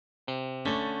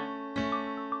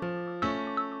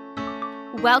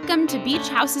Welcome to Beach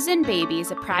Houses and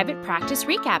Babies, a private practice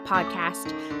recap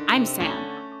podcast. I'm Sam.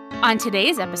 On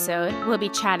today's episode, we'll be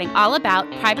chatting all about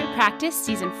Private Practice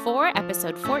Season 4,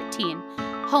 Episode 14,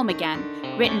 Home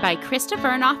Again, written by Krista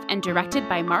Vernoff and directed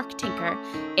by Mark Tinker.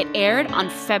 It aired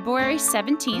on February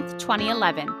 17th,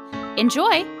 2011.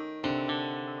 Enjoy!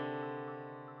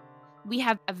 We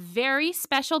have a very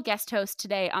special guest host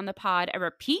today on the pod, a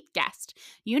repeat guest.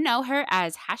 You know her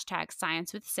as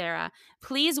 #Science with Sarah.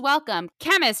 Please welcome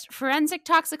chemist, forensic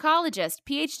toxicologist,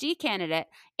 PhD candidate,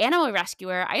 animal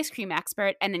rescuer, ice cream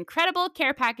expert, and incredible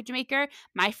care package maker,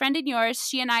 my friend and yours.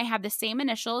 She and I have the same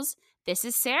initials. This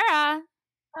is Sarah.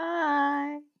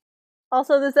 Hi.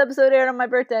 Also, this episode aired on my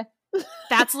birthday.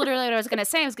 That's literally what I was going to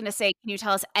say. I was going to say, can you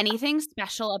tell us anything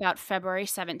special about February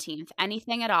 17th?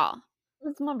 Anything at all?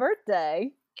 It's my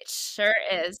birthday. It sure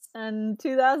is. In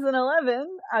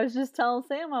 2011, I was just telling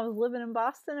Sam I was living in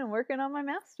Boston and working on my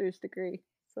master's degree.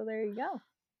 So there you go.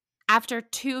 After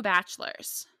 2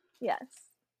 bachelors. Yes,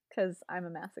 because I'm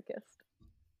a masochist.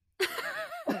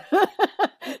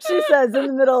 She says in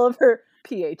the middle of her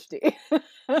PhD.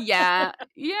 Yeah.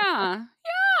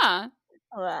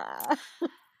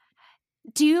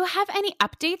 Do you have any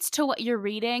updates to what you're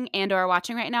reading and or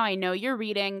watching right now? I know you're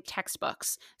reading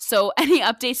textbooks. So any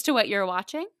updates to what you're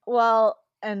watching? Well,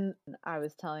 and I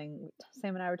was telling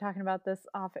Sam and I were talking about this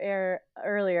off air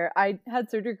earlier. I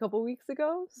had surgery a couple weeks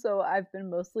ago, so I've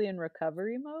been mostly in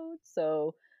recovery mode.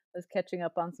 So I was catching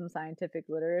up on some scientific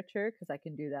literature because I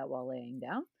can do that while laying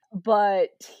down.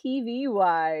 But TV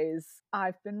wise,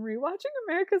 I've been rewatching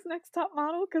America's Next Top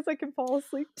Model because I can fall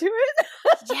asleep to it.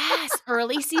 Yes,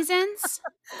 early seasons.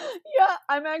 Yeah,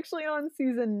 I'm actually on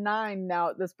season 9 now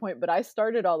at this point, but I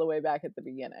started all the way back at the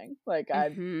beginning. Like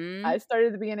I started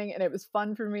at the beginning, and it was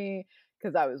fun for me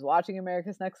because I was watching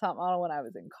America's Next Top Model when I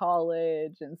was in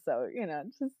college, and so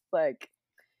just like.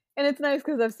 And it's nice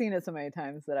because I've seen it so many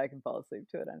times that I can fall asleep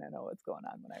to it and I know what's going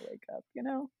on when I wake up,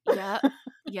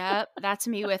 Yep. That's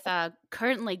me with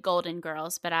currently Golden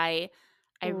Girls, but I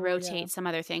rotate some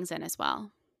other things in as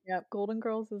well. Yep, Golden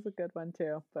Girls is a good one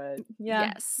too. But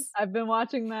yeah, yes. I've been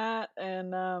watching that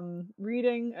and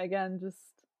reading, again, just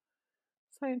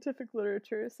scientific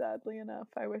literature, sadly enough.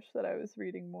 I wish that I was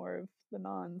reading more of the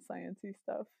non-sciencey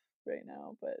stuff right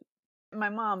now, but my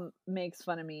mom makes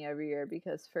fun of me every year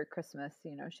because for Christmas,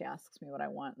 she asks me what I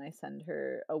want and I send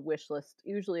her a wish list,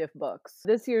 usually of books.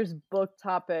 This year's book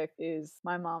topic is,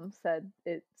 my mom said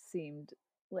it seemed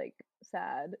like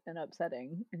sad and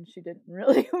upsetting and she didn't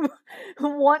really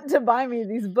want to buy me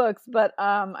these books, but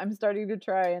I'm starting to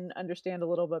try and understand a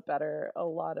little bit better a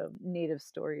lot of native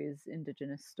stories,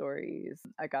 indigenous stories.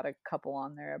 I got a couple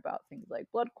on there about things like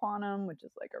blood quantum, which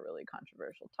is like a really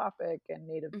controversial topic, and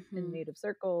in native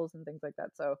circles and things like that.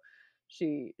 So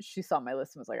she saw my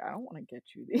list and was like, I don't want to get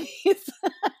you these.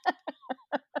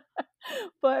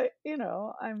 But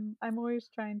I'm always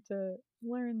trying to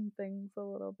learn things a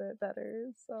little bit better.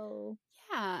 So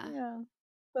yeah,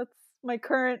 that's my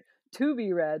current to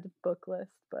be read book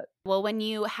list. But well, when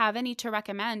you have any to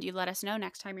recommend, you let us know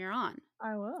next time you're on.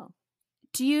 I will.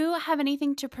 Do you have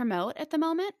anything to promote at the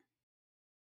moment?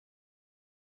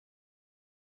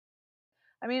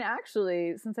 I mean,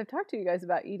 actually, since I've talked to you guys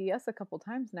about EDS a couple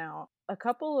times now, a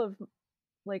couple of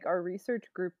our research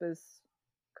group is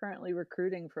currently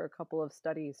recruiting for a couple of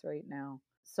studies right now.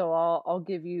 So I'll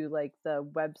give you the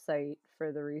website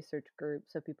for the research group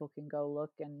so people can go look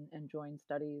and join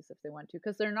studies if they want to,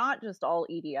 because they're not just all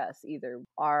EDS either.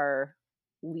 Our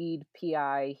lead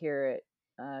PI here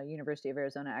at University of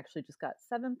Arizona actually just got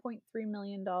 $7.3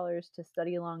 million to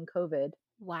study long COVID.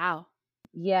 Wow.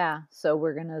 Yeah, so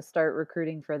we're going to start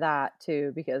recruiting for that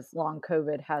too, because long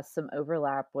COVID has some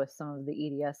overlap with some of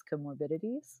the EDS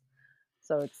comorbidities.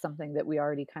 So it's something that we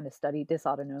already kind of studied,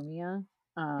 dysautonomia.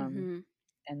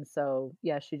 And so,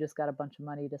 yeah, she just got a bunch of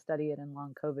money to study it in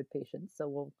long COVID patients. So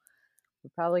we're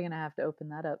probably going to have to open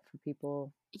that up for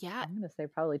people. Yeah. I'm going to say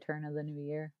probably turn of the new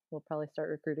year. We'll probably start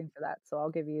recruiting for that. So I'll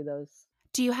give you those.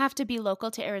 Do you have to be local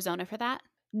to Arizona for that?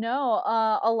 No,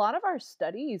 a lot of our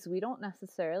studies, we don't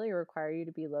necessarily require you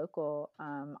to be local.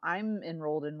 I'm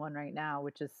enrolled in one right now,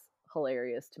 which is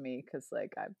hilarious to me because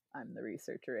I'm the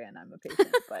researcher and I'm a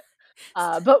patient,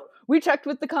 but we checked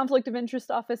with the conflict of interest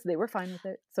office. They were fine with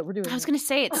it. So we're doing it. I was going to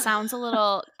say, it sounds a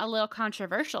little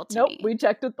controversial to me. Nope, we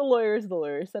checked with the lawyers. The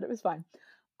lawyers said it was fine.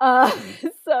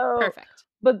 So perfect.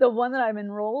 But the one that I'm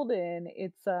enrolled in,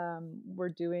 it's we're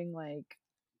doing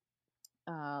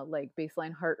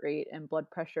baseline heart rate and blood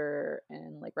pressure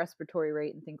and respiratory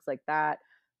rate and things like that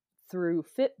through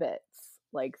Fitbits,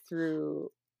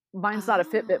 through mine's not a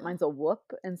Fitbit, mine's a Whoop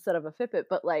instead of a Fitbit,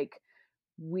 but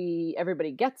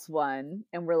everybody gets one,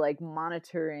 and we're like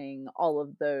monitoring all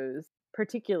of those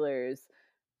particulars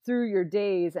through your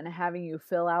days and having you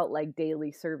fill out like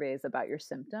daily surveys about your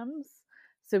symptoms,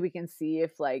 so we can see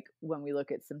if, like, when we look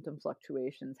at symptom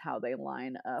fluctuations, how they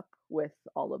line up with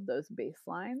all of those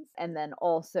baselines. And then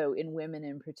also in women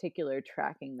in particular,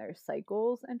 tracking their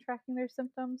cycles and tracking their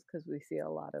symptoms, because we see a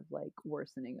lot of like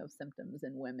worsening of symptoms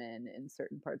in women in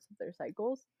certain parts of their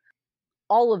cycles.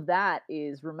 All of that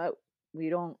is remote. We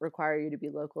don't require you to be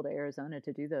local to Arizona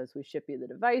to do those. We ship you the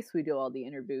device. We do all the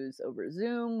interviews over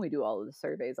Zoom. We do all of the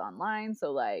surveys online.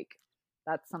 So, like,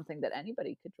 that's something that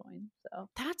anybody could join. So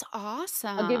that's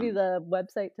awesome. I'll give you the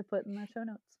website to put in the show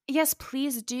notes. Yes,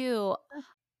 please do.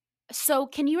 So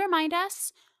can you remind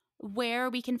us where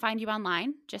we can find you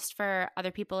online, just for other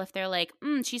people if they're like,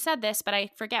 she said this, but I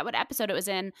forget what episode it was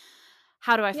in.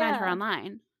 How do I find her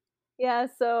online? Yeah,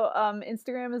 so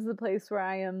Instagram is the place where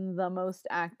I am the most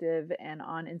active, and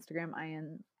on Instagram I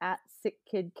am at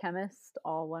SickKidChemist,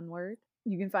 all one word.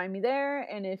 You can find me there,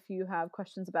 and if you have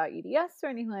questions about EDS or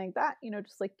anything like that,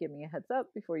 just like give me a heads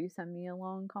up before you send me a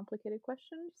long, complicated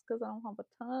question, just because I don't have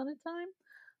a ton of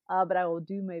time. But I will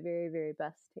do my very, very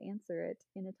best to answer it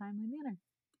in a timely manner.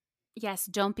 Yes,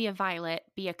 don't be a Violet,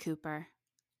 be a Cooper.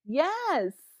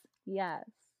 Yes, yes.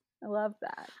 I love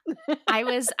that.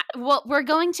 Well, we're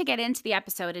going to get into the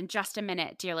episode in just a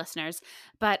minute, dear listeners,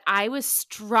 but I was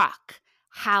struck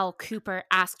how Cooper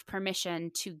asked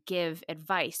permission to give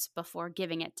advice before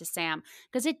giving it to Sam,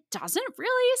 because it doesn't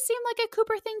really seem like a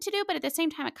Cooper thing to do, but at the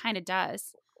same time, it kind of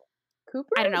does. Cooper,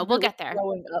 I don't know. We'll get there.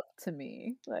 Growing up to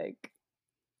me, like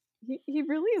he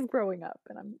really is growing up,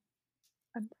 and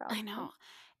I'm proud. I know.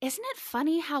 Isn't it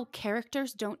funny how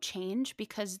characters don't change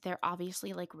because they're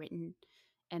obviously like written,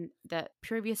 and the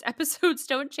previous episodes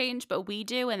don't change, but we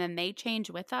do, and then they change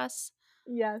with us?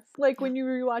 Yes. Like when you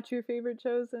rewatch your favorite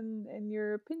shows and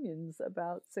your opinions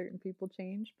about certain people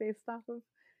change based off of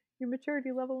your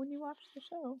maturity level when you watch the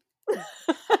show.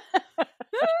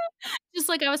 Just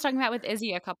like I was talking about with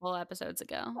Izzy a couple episodes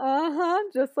ago.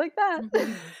 Just like that.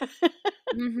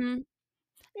 Mm-hmm.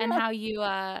 Yeah. And how you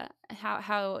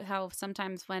how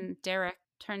sometimes when Derek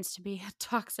turns to be a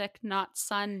toxic, not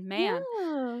son man,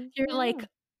 you're like,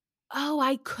 oh,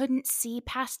 I couldn't see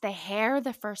past the hair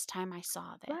the first time I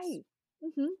saw this. Right.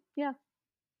 Yeah.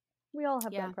 We all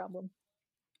have that problem.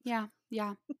 Yeah.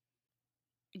 Yeah.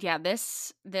 Yeah,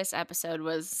 this episode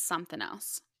was something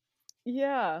else.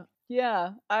 Yeah.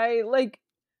 Yeah. I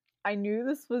knew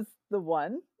this was the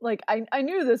one. Like I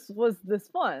knew this was this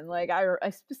one. Like I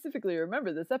specifically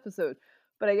remember this episode,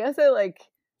 but I guess I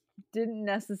didn't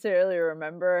necessarily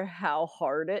remember how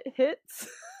hard it hits.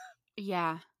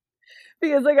 Yeah.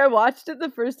 Because I watched it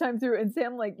the first time through, and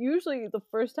Sam, usually the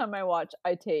first time I watch,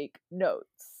 I take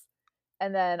notes.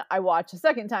 And then I watch a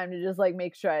second time to just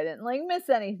make sure I didn't miss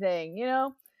anything,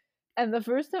 And the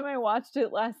first time I watched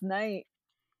it last night,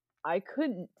 I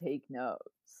couldn't take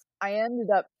notes. I ended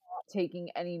up not taking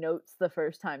any notes the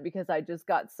first time because I just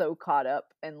got so caught up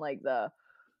in the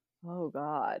oh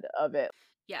god of it.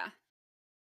 Yeah.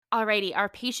 Alrighty, our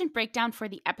patient breakdown for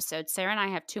the episode. Sarah and I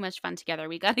have too much fun together.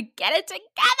 We gotta get it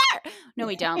together. No,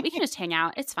 we don't. We can just hang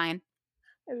out. It's fine.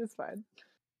 It is fine.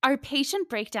 Our patient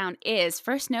breakdown is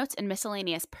first notes and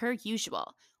miscellaneous per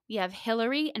usual. We have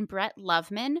Hillary and Brett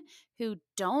Loveman, who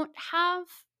don't have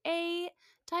a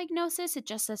diagnosis. It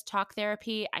just says talk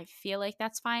therapy. I feel like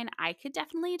that's fine. I could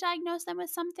definitely diagnose them with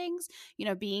some things,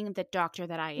 being the doctor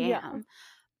that I am. Yeah.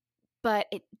 But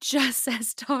it just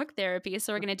says talk therapy,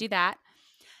 so we're going to do that.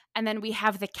 And then we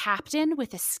have the captain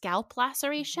with a scalp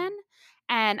laceration.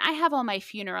 And I have all my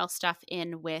funeral stuff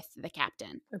in with the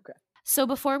captain. Okay. So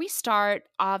before we start,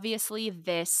 obviously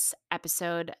this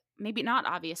episode, maybe not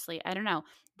obviously, I don't know.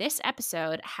 This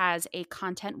episode has a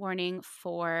content warning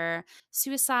for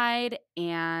suicide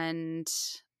and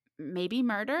maybe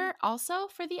murder also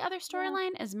for the other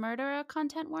storyline. Yeah. Is murder a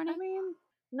content warning? I mean,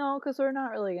 no, because we're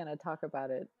not really going to talk about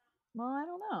it. Well, I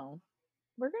don't know.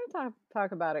 We're going to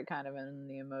talk about it kind of in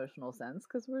the emotional sense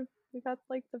because we got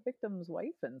the victim's wife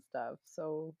and stuff.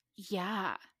 So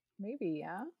yeah, maybe,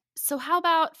 yeah. So how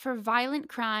about for violent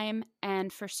crime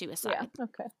and for suicide? Yeah,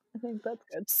 okay. I think that's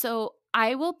good. So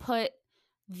I will put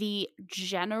the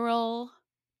general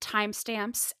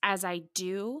timestamps as I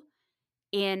do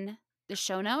in the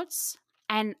show notes.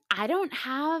 And I don't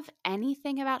have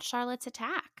anything about Charlotte's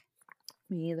attack.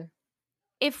 Me either.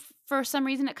 If for some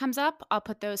reason it comes up, I'll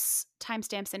put those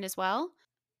timestamps in as well.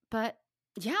 But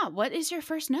yeah, what is your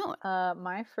first note?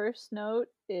 My first note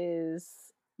is,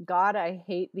 God, I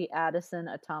hate the Addison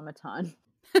automaton.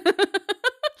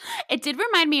 It did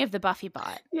remind me of the Buffy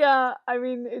bot. Yeah, I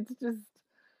mean, it's just,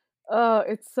 Oh,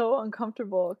 it's so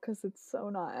uncomfortable because it's so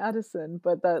not Addison,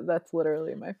 but that's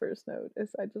literally my first note,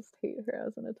 is I just hate her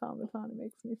as an automaton. It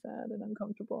makes me sad and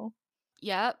uncomfortable.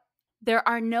 Yep. There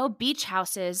are no beach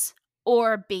houses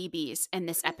or babies in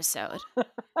this episode.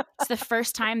 It's the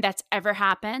first time that's ever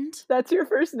happened. That's your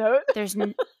first note?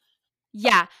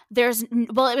 Yeah,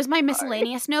 well, it was my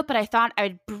miscellaneous note, but I thought I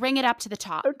would bring it up to the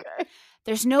top. Okay.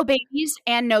 There's no babies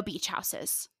and no beach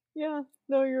houses. Yeah,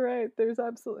 no, you're right. There's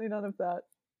absolutely none of that.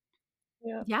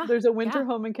 Yeah. Yeah. There's a winter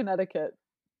home in Connecticut.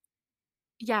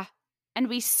 Yeah. And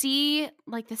we see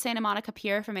like the Santa Monica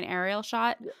Pier from an aerial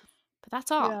shot, but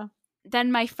that's all. Yeah.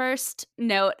 Then my first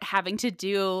note having to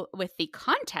do with the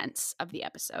contents of the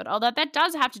episode, although that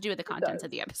does have to do with the contents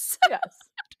of the episode. Yes.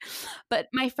 But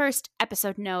my first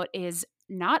episode note is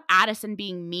not Addison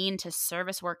being mean to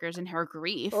service workers in her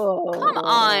grief. Oh, come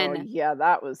on. Yeah,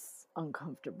 that was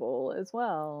uncomfortable as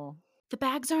well. The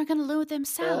bags aren't going to loot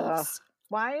themselves. Ugh.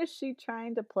 Why is she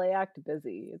trying to play act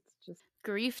busy? It's just...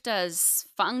 Grief does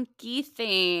funky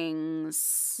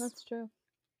things. That's true.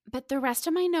 But the rest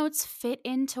of my notes fit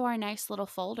into our nice little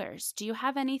folders. Do you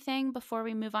have anything before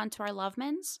we move on to our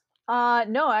Lovemans?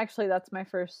 No, actually that's my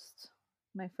first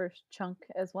chunk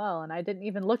as well, and I didn't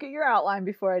even look at your outline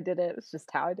before I did it. It's just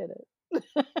how I did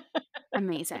it.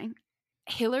 Amazing.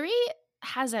 Hillary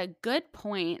has a good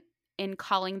point in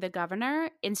calling the governor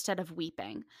instead of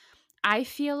weeping. I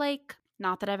feel like,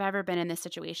 not that I've ever been in this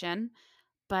situation,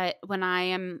 but when I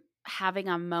am having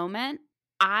a moment,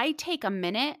 I take a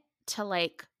minute to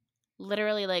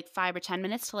literally 5 or 10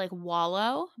 minutes to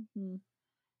wallow. Mm-hmm.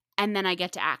 And then I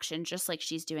get to action just like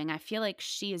she's doing. I feel like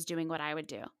she is doing what I would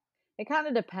do. It kind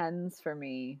of depends for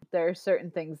me. There are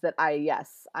certain things that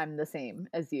I'm the same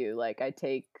as you. Like I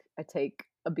take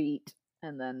a beat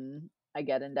and then I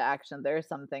get into action. There are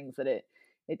some things that it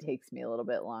takes me a little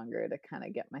bit longer to kind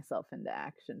of get myself into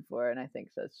action for, and I think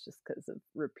that's just because of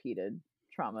repeated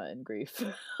trauma and grief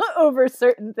over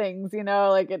certain things,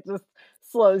 like it just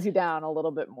slows you down a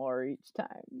little bit more each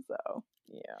time. So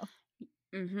yeah.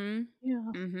 Mm-hmm.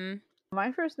 Yeah. Mm-hmm.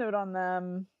 My first note on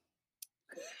them,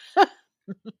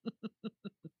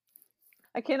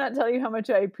 I cannot tell you how much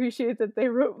I appreciate that they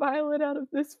wrote Violet out of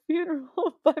this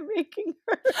funeral by making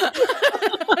her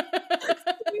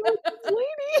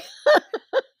lady.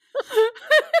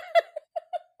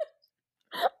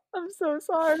 I'm so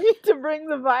sorry to bring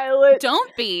the Violet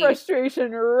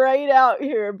frustration right out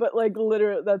here, but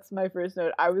literally that's my first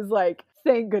note. I was like,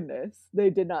 thank goodness they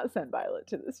did not send Violet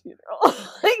to this funeral.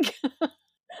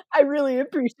 I really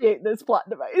appreciate this plot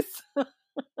device.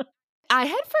 I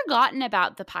had forgotten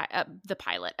about the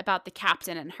pilot, about the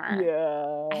captain and her.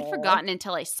 Yeah. I had forgotten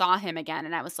until I saw him again,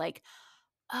 and I was like,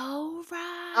 oh,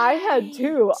 right. I had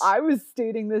too. I was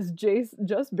stating this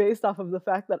just based off of the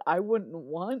fact that I wouldn't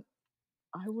want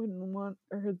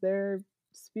her there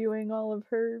spewing all of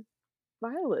her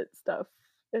Violet stuff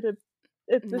at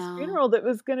this funeral that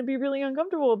was going to be really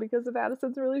uncomfortable because of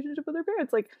Addison's relationship with her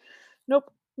parents.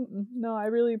 Nope. No, I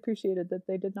really appreciated that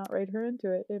they did not write her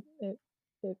into it.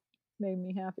 It made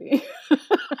me happy.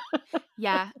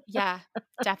 Yeah,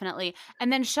 definitely.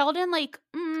 And then Sheldon,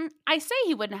 I say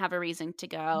he wouldn't have a reason to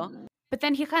go, but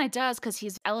then he kind of does because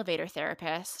he's an elevator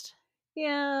therapist.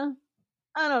 Yeah,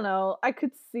 I don't know. I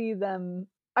could see him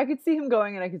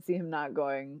going and I could see him not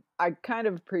going. I kind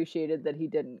of appreciated that he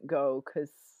didn't go because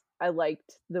I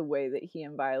liked the way that he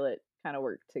and Violet kind of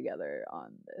worked together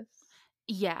on this.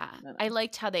 Yeah, I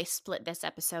liked how they split this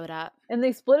episode up. And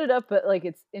they split it up, but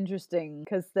it's interesting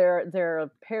because there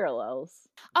are parallels.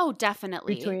 Oh,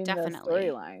 definitely. Between the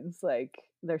storylines.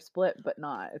 They're split, but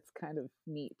not. It's kind of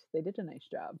neat. They did a nice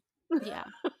job. Yeah.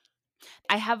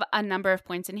 I have a number of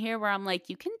points in here where I'm like,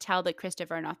 you can tell that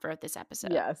Christopher Enough wrote this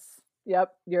episode. Yes.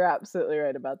 Yep. You're absolutely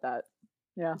right about that.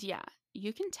 Yeah. Yeah.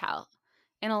 You can tell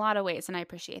in a lot of ways, and I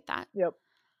appreciate that. Yep.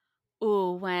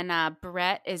 Ooh, when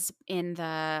Brett is in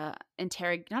the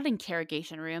not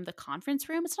interrogation room, the conference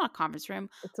room. It's not a conference room.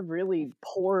 It's a really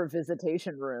poor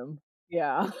visitation room.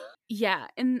 Yeah. Yeah.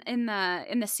 In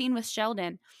the scene with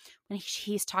Sheldon, when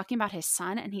he's talking about his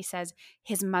son, and he says,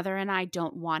 his mother and I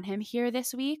don't want him here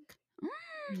this week.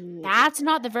 That's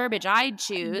not the verbiage I'd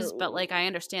choose, but I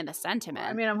understand the sentiment.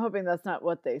 I mean, I'm hoping that's not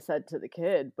what they said to the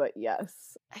kid, but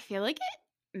yes. I feel like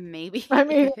it maybe. I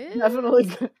mean, definitely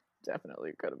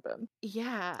could have been.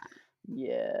 Yeah.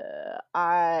 Yeah.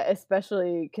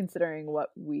 Especially considering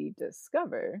what we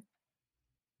discover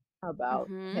about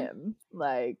him.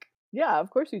 Yeah, of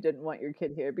course you didn't want your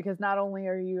kid here because not only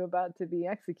are you about to be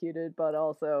executed, but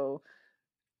also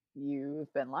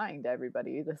you've been lying to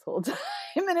everybody this whole time.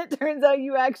 And it turns out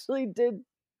you actually did,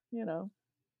 kill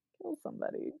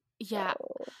somebody. Yeah.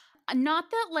 So.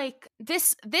 not that like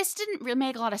this didn't really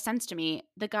make a lot of sense to me.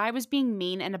 The guy was being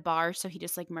mean in a bar, so he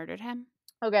just like murdered him.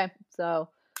 Okay, so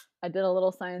I did a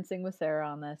little sciencing with Sarah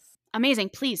on this. Amazing.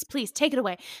 Please take it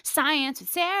away. Science with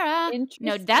Sarah.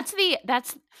 No, that's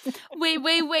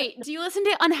wait. Do you listen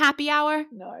to Unhappy Hour?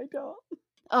 No, I don't.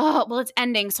 Oh, well, it's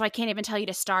ending, so I can't even tell you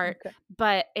to start. Okay.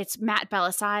 But it's Matt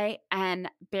Bellassai and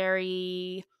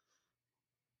Barry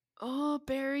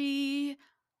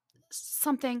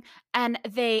something, and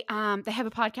they have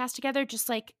a podcast together, just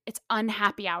like it's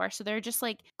Unhappy Hour. So they're just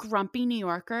like grumpy New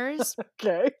Yorkers.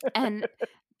 Okay. And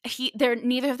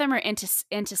neither of them are into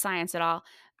science at all.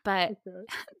 But okay.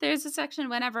 There's a section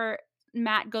whenever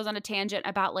Matt goes on a tangent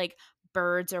about like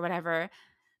birds or whatever,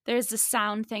 there's the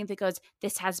sound thing that goes,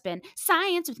 "This has been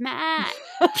Science with Matt."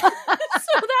 So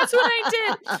that's what I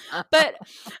did. But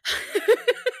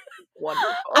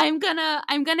wonderful. I'm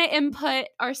gonna input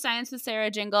our Science with Sarah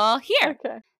jingle here.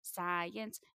 Okay.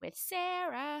 Science with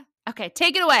Sarah. Okay,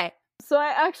 take it away. So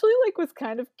I actually was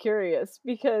kind of curious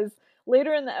because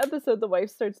later in the episode, the wife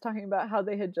starts talking about how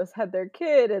they had just had their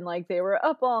kid and they were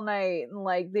up all night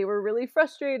and they were really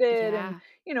frustrated. Yeah.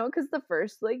 And, because the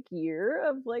first year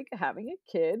of having a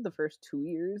kid, the first 2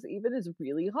 years even is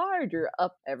really hard. You're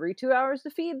up every 2 hours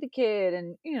to feed the kid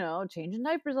and, changing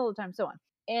diapers all the time, so on.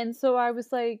 And so I was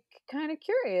kind of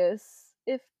curious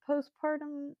if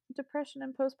postpartum depression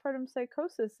and postpartum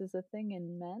psychosis is a thing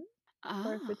in men.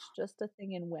 Or if it's just a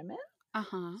thing in women.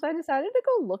 So I decided to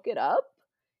go look it up.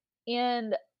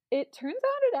 And it turns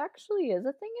out it actually is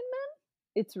a thing in men.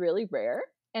 It's really rare.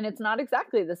 And it's not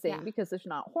exactly the same because there's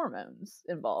not hormones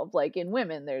involved. Like in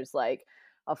women, there's a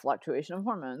fluctuation of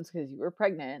hormones because you were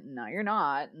pregnant and now you're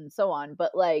not and so on.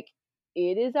 But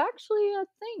it is actually a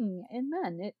thing in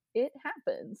men. It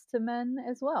happens to men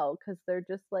as well because they're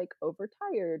just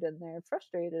overtired and they're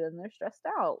frustrated and they're stressed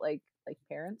out like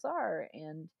parents are.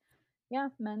 And yeah,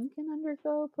 men can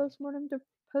undergo postpartum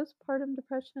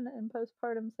depression and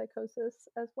postpartum psychosis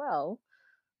as well.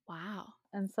 Wow.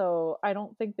 And so I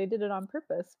don't think they did it on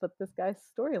purpose, but this guy's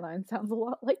storyline sounds a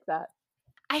lot like that.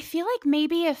 I feel like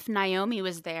maybe if Naomi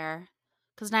was there,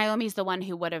 because Naomi's the one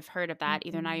who would have heard of that,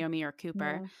 either Naomi or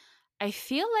Cooper, I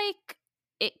feel like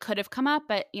it could have come up,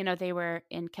 but, they were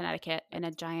in Connecticut in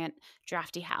a giant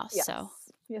drafty house. Yes. So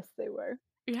yes, they were.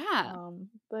 Yeah.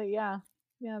 But yeah,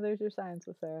 there's your Science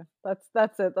with Sarah.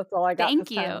 That's it. That's all I got.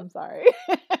 Thank you. I'm sorry.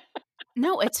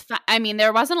 No, it's fine. I mean,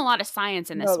 there wasn't a lot of science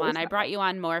in this one. I brought you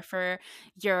on more for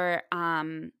your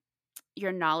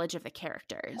knowledge of the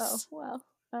characters. Oh, well.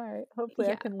 All right. Hopefully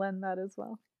I can lend that as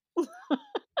well.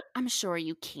 I'm sure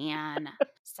you can.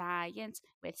 Science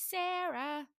with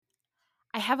Sarah.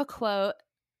 I have a quote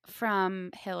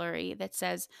from Hillary that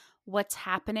says, "What's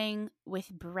happening with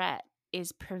Brett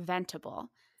is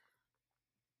preventable.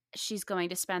 She's going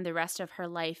to spend the rest of her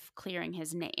life clearing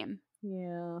his name."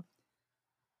 Yeah.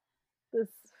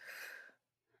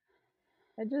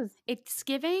 It's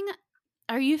giving.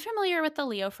 Are you familiar with the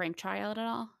Leo Frank trial at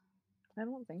all? I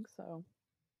don't think so.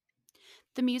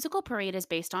 The musical Parade is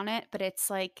based on it, but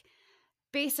it's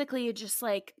basically just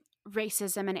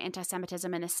racism and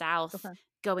anti-Semitism in the South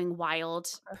going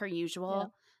wild per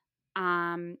usual.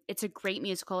 Yeah. It's a great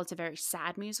musical. It's a very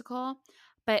sad musical.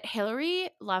 But Hillary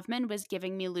Loveman was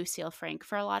giving me Lucille Frank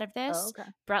for a lot of this. Oh, okay.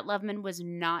 Brett Loveman was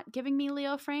not giving me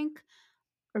Leo Frank.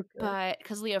 Okay. But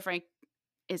because Leo Frank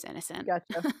is innocent.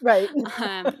 Gotcha. Right.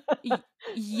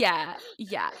 Yeah.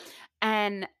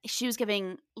 And she was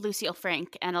giving Lucille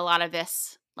Frank, and a lot of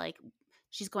this,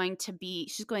 she's going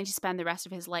to spend the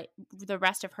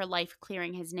rest of her life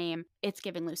clearing his name. It's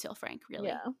giving Lucille Frank, really.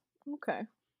 Yeah. Okay.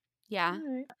 Yeah.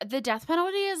 Right. The death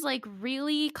penalty is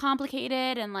really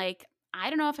complicated, and I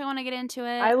don't know if I want to get into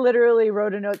it. I literally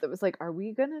wrote a note that was are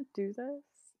we gonna do this?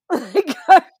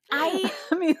 I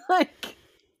mean,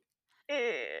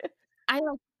 I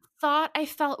thought I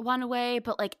felt one way,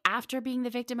 but after being the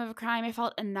victim of a crime, I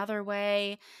felt another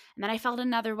way, and then I felt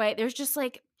another way. There's just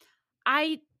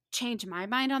I changed my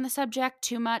mind on the subject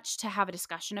too much to have a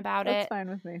discussion about it. That's fine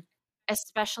with me,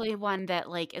 especially one that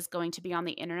is going to be on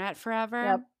the internet forever.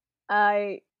 Yep,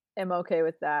 I am okay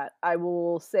with that. I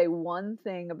will say one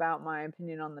thing about my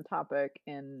opinion on the topic,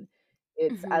 and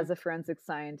it's as a forensic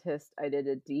scientist, I did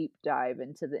a deep dive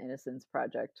into the Innocence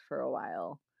Project for a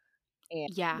while,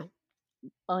 and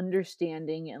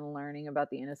understanding and learning about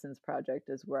the Innocence Project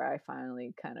is where I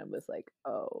finally kind of was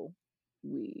oh,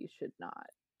 we should not.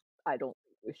 I don't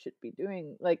think we should be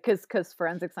doing because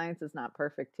forensic science is not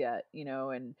perfect yet,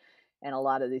 and a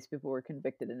lot of these people were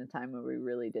convicted in a time when we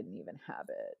really didn't even have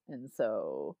it, and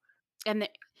so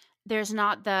there's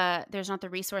not the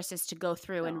resources to go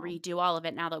through and redo all of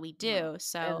it now that we do.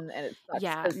 So and it sucks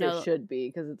yeah, because there should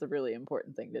be, because it's a really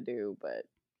important thing to do, but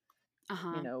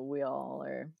uh-huh. We all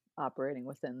are operating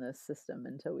within this system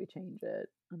until we change it,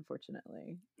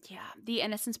 unfortunately. Yeah, the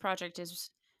Innocence Project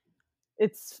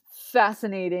it's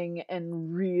fascinating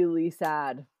and really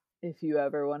sad. If you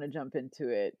ever want to jump into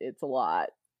it, it's a lot.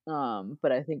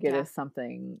 But I think it is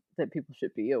something that people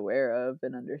should be aware of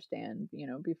and understand,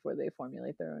 before they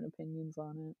formulate their own opinions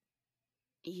on it.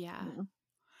 Yeah.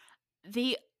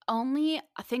 The only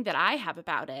thing that I have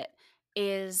about it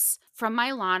is from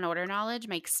my Law and Order knowledge,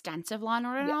 my extensive Law and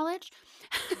Order knowledge.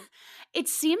 It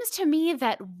seems to me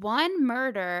that one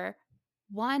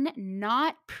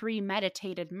not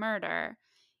premeditated murder,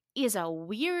 is a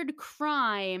weird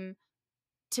crime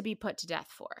to be put to death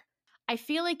for. I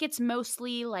feel like it's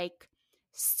mostly like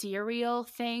serial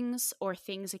things or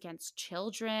things against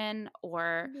children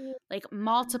or like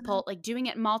multiple, like doing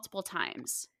it multiple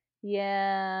times.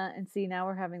 Yeah, and see, now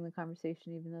we're having the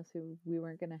conversation even though we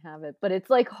weren't going to have it. But it's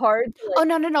like hard to Oh,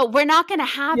 no. We're not going to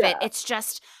have it. It's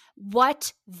just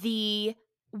what the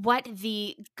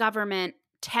government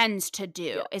tends to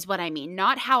do is what I mean.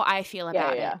 Not how I feel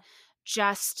about it.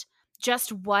 Just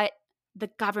what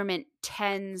the government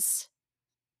tends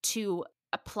to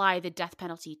apply the death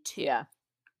penalty to.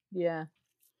 Yeah.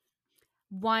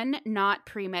 One not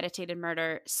premeditated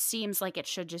murder seems like it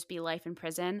should just be life in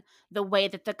prison, the way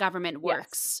that the government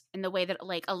works, and the way that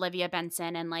like Olivia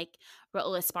Benson and like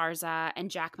Raul Esparza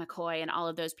and Jack McCoy and all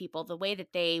of those people, the way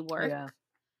that they work,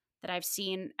 that I've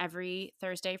seen every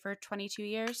Thursday for 22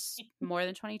 years, more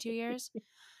than 22 years.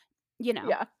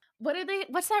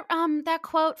 What's that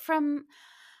quote from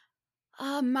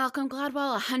Malcolm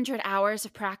Gladwell, 100 hours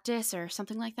of practice or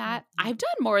something like that? I've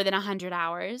done more than 100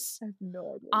 hours. I have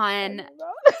no idea. On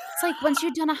it's like once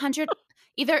you've done 100,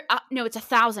 either no, it's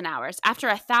 1,000 hours. After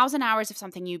 1,000 hours of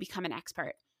something, you become an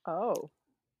expert. Oh,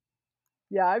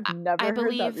 yeah, I've never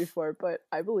heard that before, but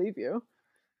I believe you.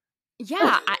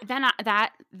 Yeah,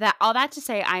 all that to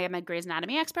say, I am a Grey's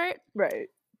Anatomy expert. Right.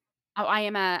 Oh, I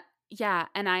am and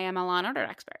I am a Law and Order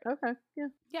expert. Okay.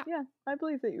 Yeah. I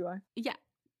believe that you are. Yeah.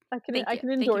 I can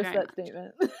endorse that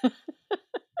statement.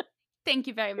 Thank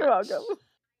you very much. You're welcome.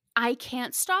 I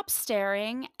can't stop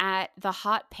staring at the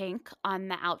hot pink on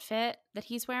the outfit that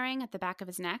he's wearing at the back of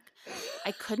his neck.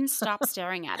 I couldn't stop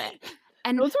staring at it.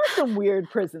 And those were some weird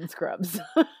prison scrubs.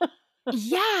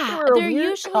 Yeah, they're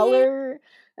usually color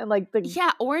and like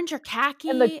orange or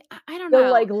khaki. And I don't know. The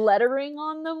like lettering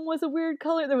on them was a weird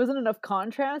color. There wasn't enough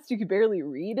contrast. You could barely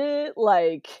read it.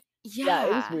 Like yeah,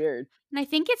 it was weird. And I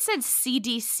think it said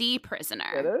CDC prisoner.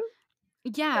 Did it?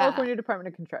 Yeah, California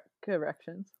Department of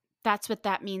Corrections. That's what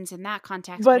that means in that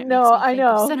context. But no, I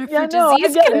know. Center for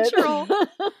Disease Control.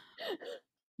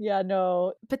 Yeah,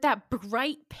 no. But that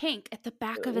bright pink at the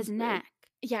back of his neck.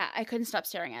 Yeah, I couldn't stop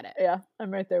staring at it. Yeah,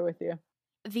 I'm right there with you.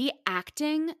 The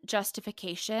acting,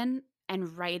 justification,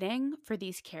 and writing for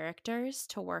these characters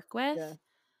to work with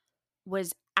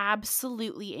was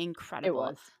absolutely incredible.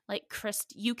 It was. Like,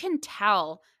 you can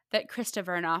tell that Krista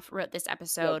Vernoff wrote this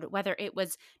episode, whether it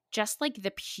was just like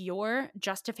the pure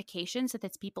justifications that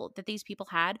these people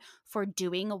had for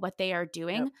doing what they are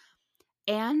doing,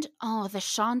 and the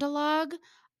Shondalag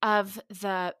of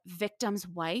the victim's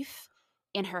wife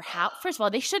in her house. First of all,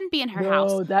 they shouldn't be in her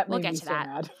house. We'll get to that.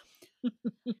 Mad.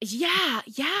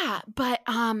 Yeah, but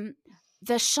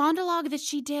the Shondalag that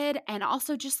she did, and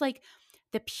also just like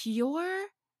the pure.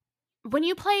 When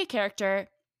you play a character,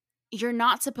 you're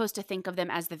not supposed to think of them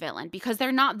as the villain because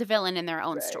they're not the villain in their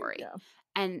own story. Yeah.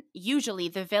 And usually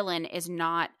the villain is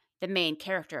not the main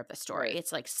character of the story. Right.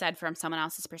 It's like said from someone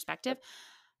else's perspective.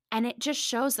 And it just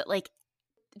shows that like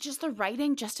just the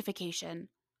writing justification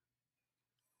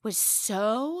was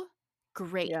so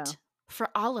great for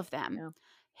all of them. Yeah.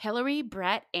 Hillary,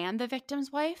 Brett, and the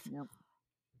victim's wife.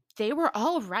 They were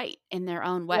all right in their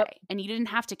own way. And you didn't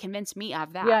have to convince me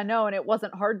of that. Yeah, no, and it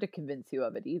wasn't hard to convince you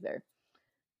of it either.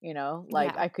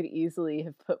 I could easily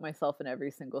have put myself in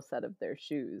every single set of their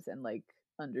shoes and like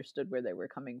understood where they were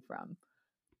coming from.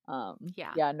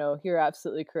 Yeah, no, you're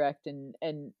absolutely correct. And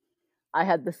I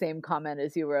had the same comment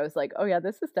as you where I was like, oh yeah,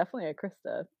 this is definitely a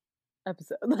Krista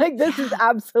episode. Like this is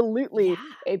absolutely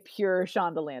a pure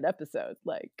Shondaland episode.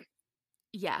 Like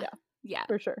yeah,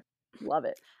 for sure. Love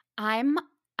it. I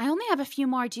only have a few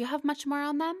more. Do you have much more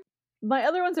on them? My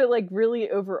other ones are like really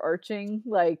overarching,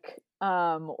 like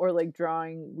or like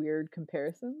drawing weird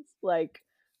comparisons, like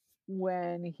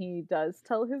when he does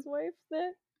tell his wife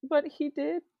that what he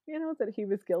did, you know, that he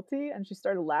was guilty, and she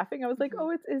started laughing. I was like,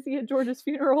 oh, it's Izzy at George's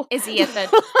funeral. Izzy at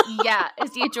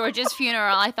George's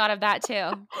funeral. I thought of that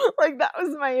too. Like, that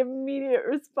was my immediate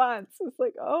response. It's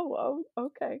like, oh,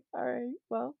 okay, all right,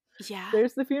 well, yeah,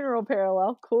 there's the funeral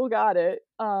parallel. Cool, got it.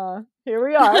 Here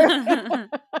we are.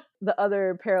 The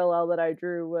other parallel that I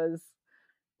drew was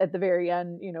at the very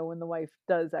end, you know, when the wife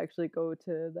does actually go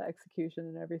to the execution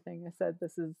and everything. I said,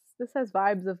 this has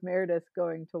vibes of Meredith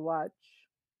going to watch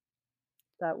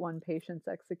that one patient's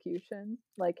execution,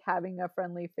 like having a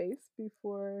friendly face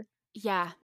before.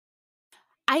 Yeah.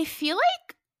 I feel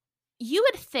like you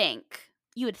would think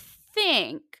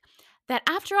that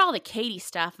after all the Katie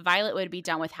stuff, Violet would be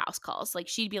done with house calls. Like,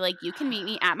 she'd be like, you can meet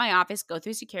me at my office, go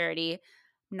through security,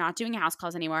 I'm not doing house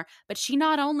calls anymore. But she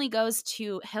not only goes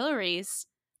to Hillary's,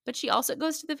 but she also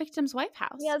goes to the victim's wife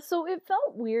house. Yeah, so it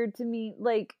felt weird to me.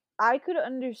 Like, I could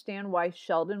understand why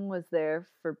Sheldon was there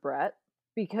for Brett,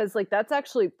 because, like, that's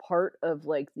actually part of,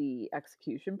 like, the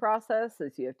execution process.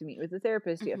 Is you have to meet with a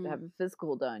therapist, you have to have a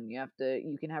physical done,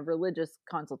 you can have religious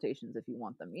consultations if you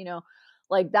want them, you know?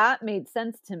 Like, that made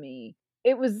sense to me.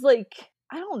 It was like,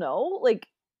 I don't know, like,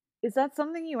 is that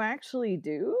something you actually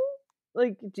do?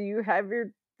 Like, do you have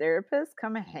your therapist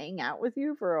come and hang out with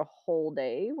you for a whole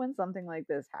day when something like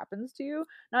this happens to you?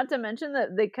 Not to mention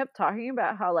that they kept talking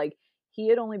about how, like, he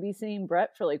had only been seeing Brett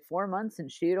for like 4 months and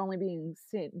she had only been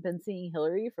seeing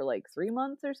Hillary for like 3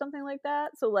 months or something like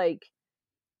that. So, like,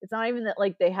 it's not even that,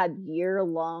 like, they had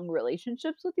year-long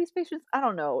relationships with these patients. I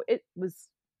don't know. It was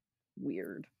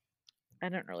weird. I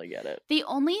didn't really get it. The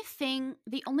only thing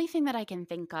that I can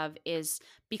think of is,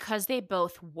 because they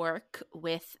both work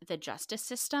with the justice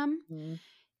system,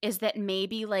 is that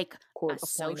maybe like a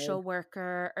social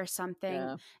worker or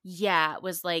something,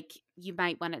 was like, you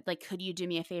might want to, like, could you do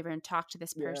me a favor and talk to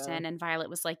this person? And Violet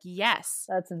was like, yes,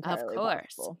 that's entirely of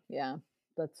course. possible. Yeah,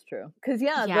 that's true. Because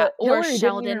Hillary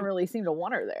Sheldon didn't even really seem to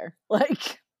want her there.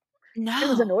 Like, no, she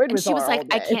was annoyed with her. She was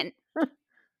like, I can't.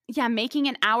 Yeah, making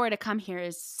an hour to come here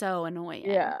is so annoying.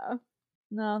 Yeah.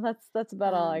 No, that's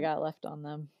about all I got left on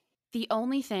them. The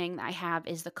only thing I have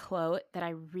is the quote that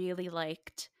I really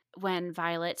liked when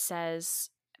Violet says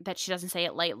that she doesn't say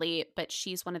it lightly, but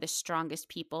she's one of the strongest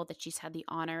people that she's had the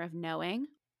honor of knowing.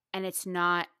 And it's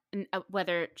not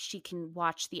whether she can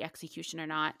watch the execution or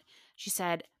not. She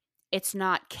said, it's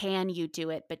not can you do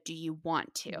it, but do you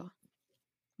want to?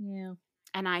 Yeah.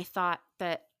 And I thought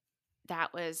that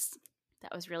was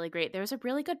really great. There was a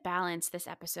really good balance this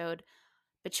episode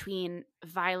between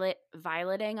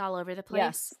violeting all over the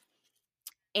place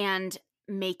and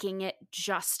making it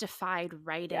justified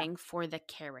writing for the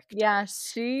characters. Yeah,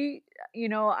 she, you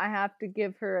know, I have to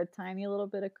give her a tiny little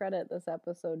bit of credit this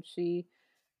episode. She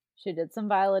did some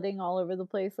violeting all over the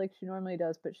place like she normally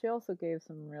does, but she also gave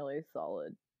some really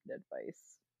solid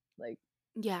advice. Like,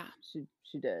 yeah, she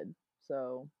did.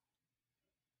 So,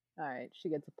 all right, she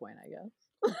gets a point, I guess.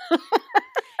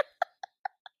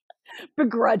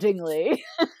 Begrudgingly.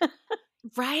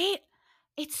 Right?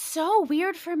 It's so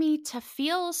weird for me to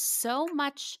feel so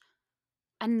much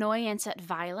annoyance at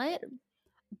Violet,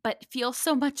 but feel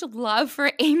so much love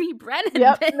for Amy Brennan.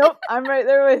 Yep, nope, I'm right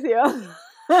there with you.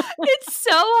 It's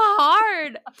so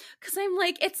hard because I'm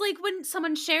like, it's like when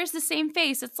someone shares the same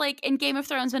face. It's like in Game of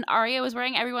Thrones when Arya was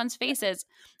wearing everyone's faces.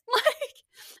 Like,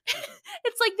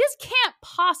 it's like, this can't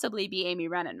possibly be Amy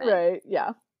Brennan. Right,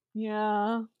 yeah.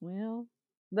 Yeah, well,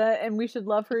 and we should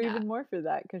love her even more for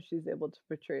that, because she's able to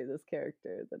portray this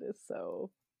character that is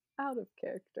so out of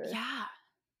character.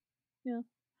 Yeah.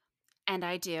 And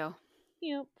I do.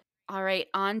 Yep. All right,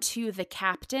 on to the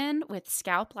captain with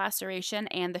scalp laceration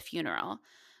and the funeral.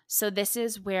 So this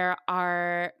is where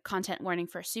our content warning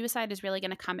for suicide is really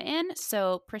going to come in.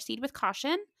 So proceed with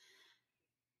caution.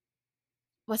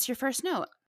 What's your first note?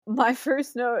 My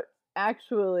first note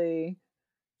actually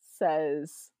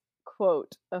says,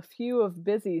 quote, a few of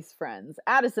Busy's friends.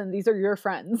 Addison, these are your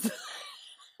friends.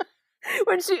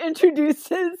 When she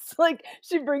introduces, like,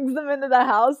 she brings them into the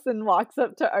house and walks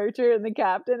up to Archer and the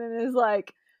captain and is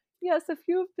like, yes, a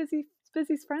few of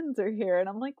Busy's friends are here. And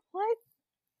I'm like, what?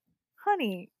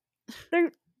 Honey,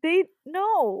 they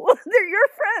no, they're your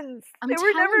friends. They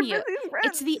were never Busy's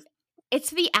friends. It's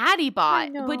the Addie bot.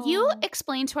 Would you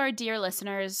explain to our dear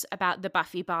listeners about the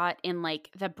Buffy bot in, like,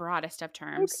 the broadest of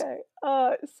terms?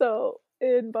 Okay. So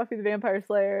in Buffy the Vampire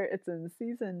Slayer, it's in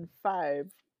season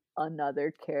 5.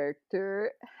 Another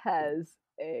character has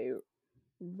a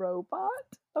robot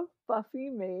of Buffy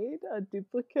made, a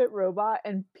duplicate robot,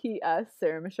 and P.S.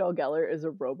 Sarah Michelle Gellar is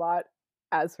a robot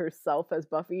as herself as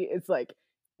Buffy. It's like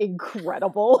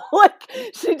incredible. Like,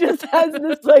 she just has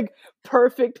this like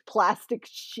perfect plastic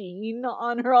sheen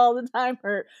on her all the time.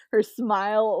 Her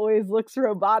smile always looks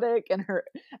robotic, and her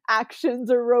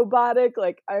actions are robotic.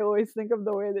 Like, I always think of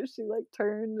the way that she like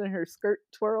turned and her skirt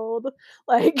twirled.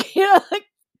 Like, you know, like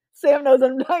Sam knows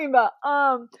what I'm talking about.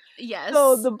 Yes.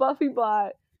 So the Buffy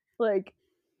bot like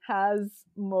has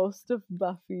most of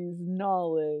Buffy's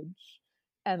knowledge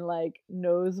and like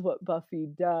knows what Buffy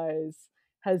does,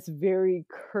 has very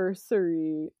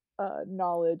cursory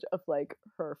knowledge of like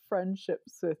her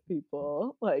friendships with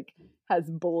people, like has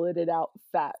bulleted out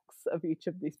facts of each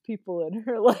of these people in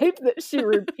her life that she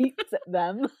repeats at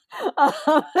them.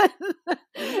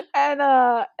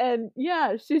 And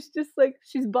yeah, she's just like,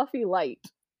 she's Buffy light.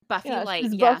 Light,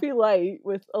 she's Buffy light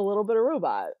with a little bit of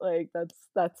robot. Like,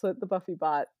 that's what the Buffy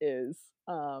bot is.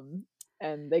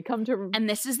 And they come to, and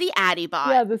this is the Addie bot.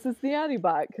 Yeah, this is the Addie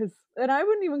bot, and I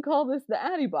wouldn't even call this the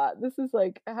Addie bot. This is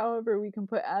like, however we can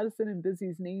put Addison and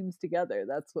Busy's names together.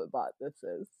 That's what bot this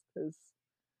is, because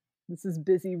this is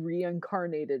Busy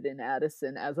reincarnated in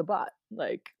Addison as a bot.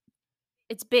 Like,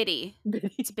 it's Biddy.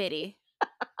 It's Biddy.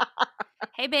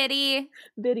 Hey, Biddy.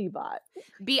 Biddy bot.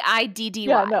 Biddy.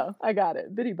 Yeah, no, I got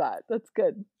it. Biddy bot. That's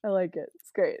good. I like it.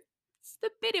 It's great. It's the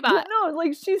Biddy bot. No,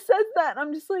 like, she says that, and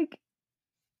I'm just like,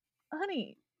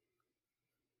 honey.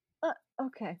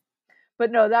 Okay.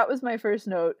 But no, that was my first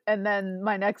note. And then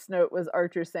my next note was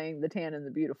Archer saying the tan and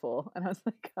the beautiful. And I was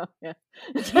like, oh, yeah.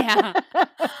 Yeah.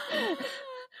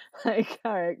 Like,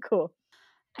 all right, cool.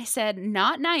 I said,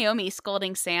 not Naomi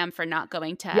scolding Sam for not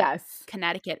going to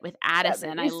Connecticut with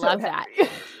Addison. I love that.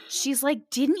 She's like,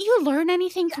 didn't you learn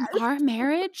anything from our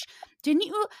marriage? Didn't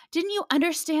you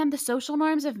understand the social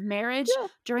norms of marriage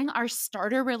during our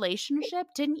starter relationship?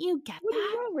 Didn't you get that? What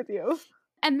is wrong with you?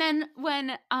 And then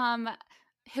when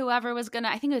whoever was gonna,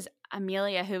 I think it was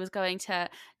Amelia who was going to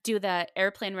do the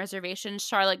airplane reservation,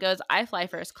 Charlotte goes, I fly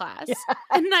first class. Yeah.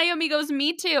 And Naomi goes,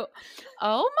 me too.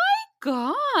 Oh my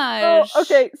gosh. Oh,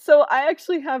 okay, so I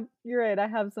actually have, you're right, I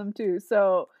have some too.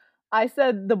 So I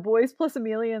said the boys plus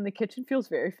Amelia in the kitchen feels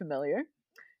very familiar.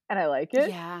 And I like it.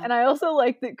 Yeah. And I also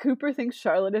like that Cooper thinks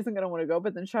Charlotte isn't going to want to go.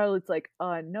 But then Charlotte's like,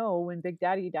 no, when Big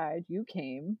Daddy died, you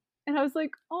came. And I was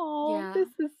like, oh, this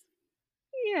is,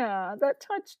 that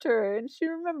touched her. And she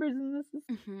remembers, and this is,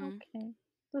 okay,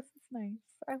 this is nice.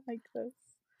 I like this.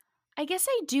 I guess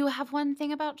I do have one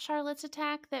thing about Charlotte's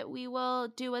attack that we will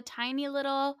do a tiny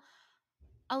little,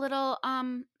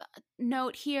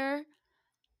 note here.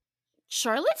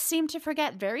 Charlotte seemed to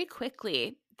forget very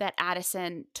quickly that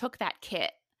Addison took that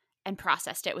kit and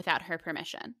processed it without her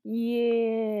permission.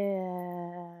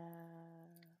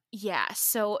 Yeah,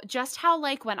 so just how,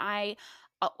 like, when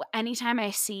anytime I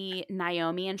see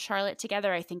Naomi and Charlotte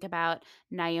together, I think about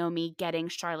Naomi getting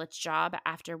Charlotte's job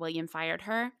after William fired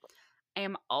her. I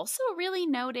am also really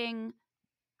noting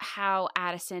how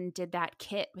Addison did that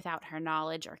kit without her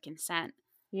knowledge or consent.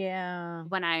 Yeah.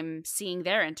 When I'm seeing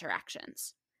their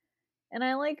interactions. And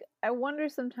I wonder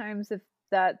sometimes if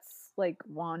that's, like,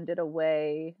 wanded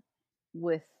away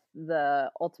with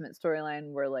the ultimate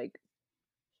storyline where, like,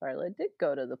 Charlotte did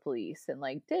go to the police and,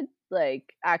 like, did,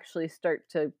 like, actually start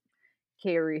to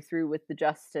carry through with the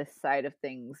justice side of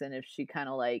things, and if she kind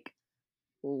of, like,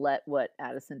 let what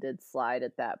Addison did slide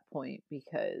at that point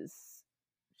because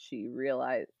she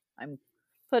realized, I'm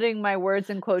putting my words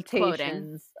in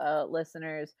quotations,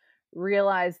 listeners,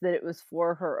 realized that it was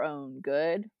for her own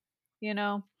good, you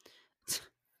know?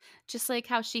 Just like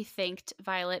how she thanked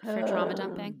Violet for trauma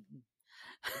dumping.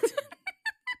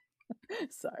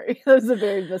 Sorry, that was a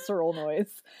very visceral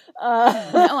noise.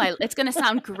 No, it's going to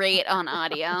sound great on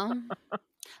audio.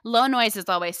 Low noises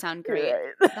always sound great.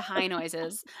 Right. The high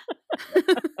noises.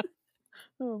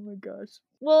 Oh my gosh.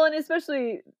 Well, and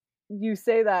especially you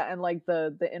say that, and like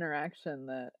the interaction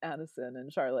that Addison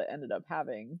and Charlotte ended up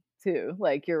having too.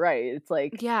 Like, you're right. It's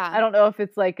like, I don't know if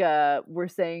it's like we're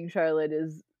saying Charlotte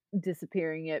is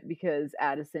disappearing it because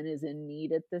Addison is in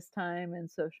need at this time,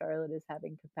 and so Charlotte is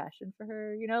having compassion for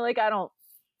her. You know, like, I don't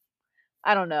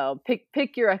know.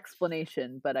 Pick your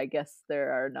explanation, but I guess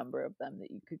there are a number of them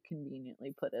that you could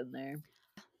conveniently put in there.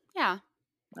 Yeah.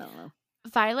 I don't know.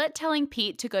 Violet telling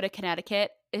Pete to go to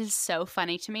Connecticut is so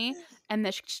funny to me, and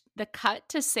the cut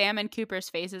to Sam and Cooper's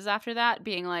faces after that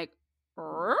being like,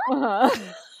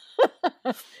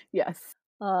 yes.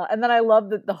 And then I love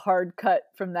that the hard cut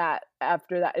from that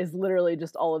after that is literally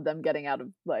just all of them getting out of,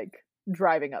 like,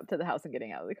 driving up to the house and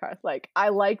getting out of the car. Like, I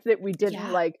like that we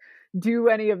didn't like do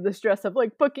any of the stress of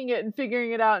like booking it and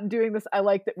figuring it out and doing this. I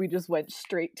like that we just went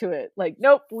straight to it. Like,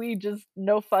 nope, we just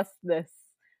no fuss this.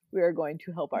 We are going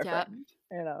to help our friend.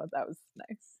 You know, that was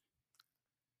nice.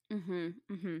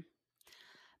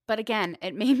 But again,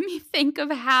 it made me think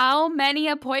of how many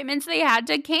appointments they had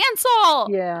to cancel.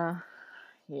 Yeah.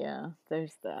 Yeah,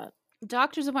 there's that.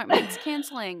 Doctor's appointments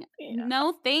canceling. Yeah.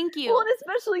 No, thank you. Well, and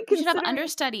especially we should have considering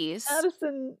understudies.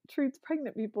 Addison treats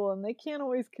pregnant people and they can't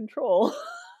always control.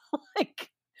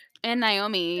 Like, and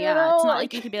Naomi, you yeah. know, It's not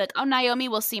like you could be like, oh, Naomi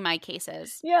will see my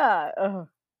cases. Yeah.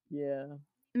 Yeah.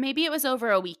 Maybe it was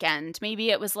over a weekend.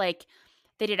 Maybe it was like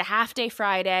they did a half day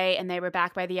Friday and they were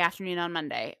back by the afternoon on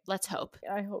Monday. Let's hope.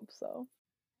 I hope so.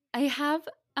 I have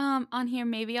on here,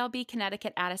 maybe I'll be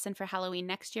Connecticut Addison for Halloween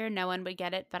next year. No one would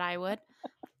get it, but I would.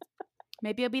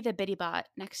 Maybe I'll be the Bitty Bot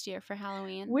next year for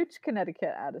Halloween. Which Connecticut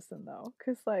Addison though?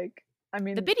 Because like, I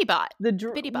mean, the Bitty Bot.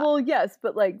 Bitty Bot. Well, yes,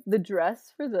 but like the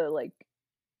dress for the like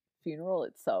funeral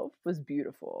itself was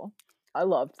beautiful. I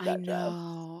loved that dress.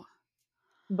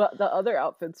 But the other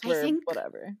outfits were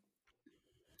whatever.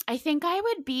 I think I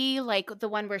would be like the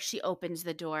one where she opens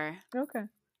the door. Okay.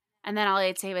 And then all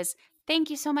I'd say was, "Thank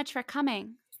you so much for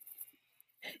coming."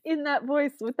 In that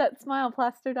voice with that smile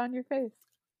plastered on your face.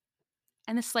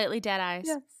 And the slightly dead eyes.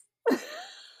 Yes.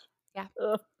 Yeah.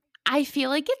 Ugh. I feel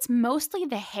like it's mostly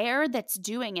the hair that's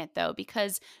doing it, though,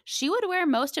 because she would wear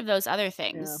most of those other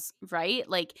things, right?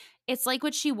 Like, it's like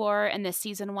what she wore in the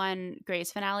season 1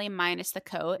 Grey's finale, minus the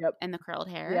coat and the curled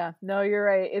hair. Yeah, no, you're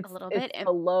right. It's a little bit.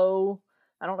 A low,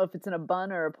 I don't know if it's in a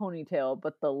bun or a ponytail,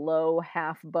 but the low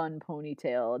half bun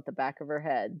ponytail at the back of her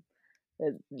head.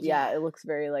 It looks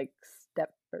very like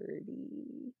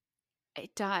Stepfordy.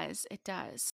 It does. It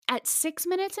does. At 6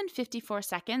 minutes and 54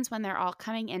 seconds, when they're all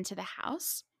coming into the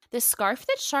house, the scarf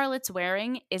that Charlotte's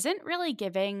wearing isn't really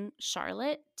giving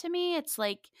Charlotte to me. It's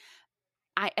like,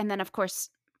 and then of course,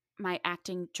 my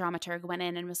acting dramaturg went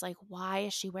in and was like, why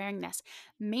is she wearing this?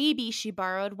 Maybe she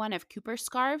borrowed one of Cooper's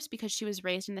scarves because she was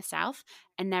raised in the South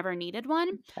and never needed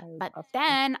one. But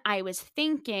then I was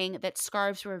thinking that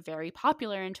scarves were very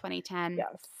popular in 2010.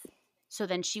 Yes. So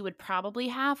then she would probably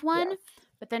have one. Yes.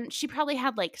 But then she probably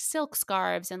had like silk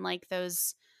scarves and like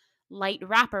those light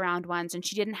wraparound ones, and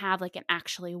she didn't have like an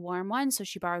actually warm one, so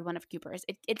she borrowed one of Cooper's.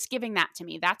 It's giving that to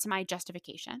me. That's my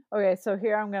justification. Okay, so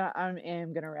here I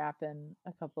am gonna wrap in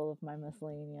a couple of my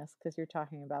miscellaneous because you're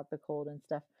talking about the cold and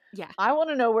stuff. Yeah, I want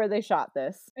to know where they shot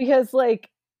this because like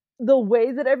the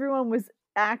way that everyone was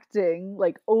acting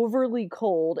like overly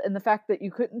cold and the fact that you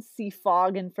couldn't see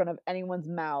fog in front of anyone's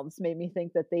mouths made me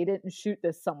think that they didn't shoot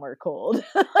this somewhere cold.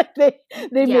 Like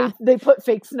they put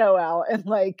fake snow out and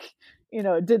like, you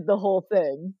know, did the whole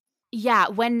thing. Yeah,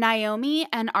 when Naomi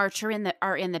and Archer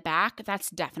are in the back, that's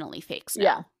definitely fake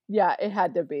snow. Yeah, it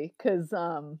had to be cuz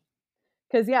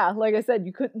yeah, like I said,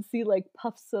 you couldn't see like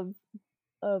puffs of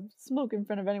smoke in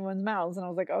front of anyone's mouths, and I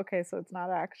was like, okay, so it's not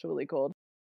actually cold.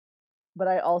 But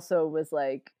I also was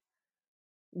like,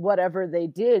 whatever they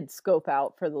did scope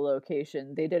out for the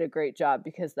location, they did a great job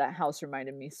because that house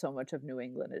reminded me so much of New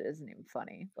England. It isn't even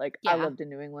funny. Like, I lived in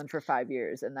New England for 5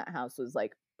 years, and that house was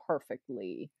like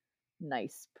perfectly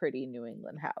nice, pretty New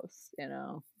England house, you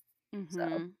know? Mm-hmm.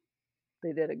 So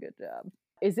they did a good job.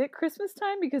 Is it Christmas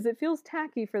time? Because it feels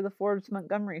tacky for the Forbes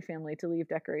Montgomery family to leave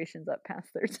decorations up past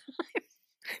their time.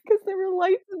 Because there were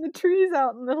lights in the trees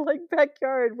out in the like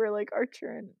backyard where like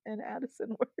Archer and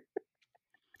Addison were.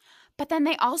 But then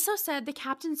they also said, the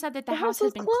captain said that the house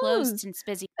has been closed since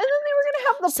busy. And then they were going to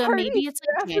have the party. So maybe it's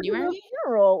like January? The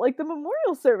funeral, like the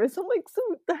memorial service. I'm like, so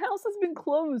the house has been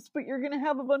closed, but you're going to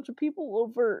have a bunch of people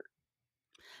over.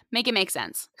 Make it make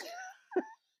sense.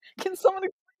 Can someone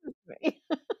explain this to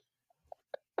me?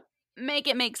 Make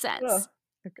it make sense. Oh,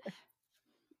 okay.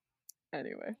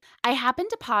 Anyway, I happened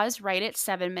to pause right at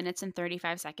 7 minutes and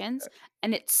 35 seconds,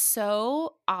 and it's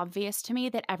so obvious to me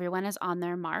that everyone is on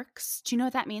their marks. Do you know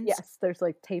what that means? Yes, there's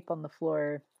like tape on the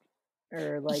floor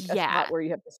or like a spot where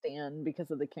you have to stand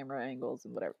because of the camera angles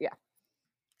and whatever.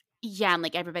 Yeah, and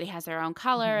like everybody has their own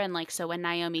color, and like so when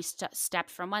Naomi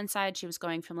stepped from one side, she was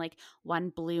going from like one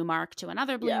blue mark to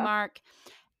another blue mark,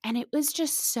 and it was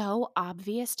just so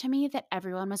obvious to me that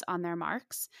everyone was on their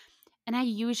marks. And I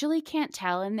usually can't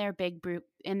tell in their big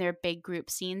group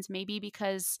scenes, maybe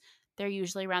because they're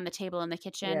usually around the table in the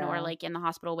kitchen or like in the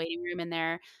hospital waiting room and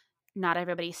they're not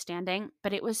everybody's standing.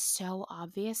 But it was so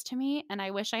obvious to me, and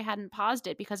I wish I hadn't paused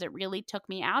it because it really took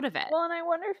me out of it. Well, and I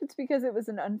wonder if it's because it was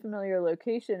an unfamiliar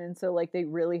location and so like they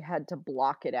really had to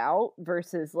block it out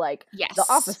versus like the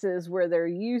offices where they're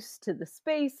used to the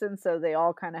space, and so they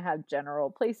all kind of have general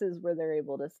places where they're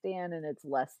able to stand and it's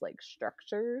less like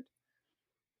structured.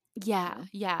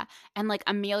 Yeah. And like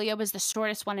Amelia was the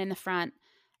shortest one in the front.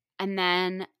 And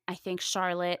then I think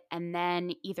Charlotte, and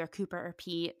then either Cooper or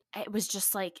Pete. It was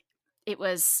just like, it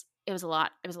was a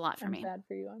lot. It was a lot for me. I'm sad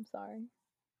for you. I'm sorry.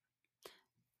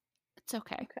 It's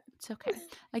okay. It's okay.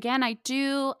 Again, I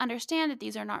do understand that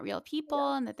these are not real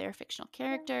people and that they're fictional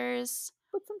characters.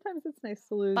 But sometimes it's nice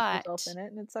to lose yourself in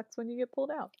it, and it sucks when you get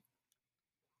pulled out.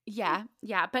 Yeah.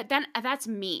 But then that's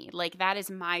me. Like, that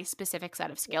is my specific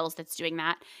set of skills that's doing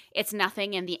that. It's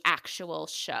nothing in the actual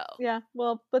show. Yeah,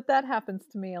 well, but that happens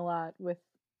to me a lot with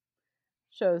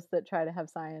shows that try to have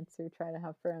science or try to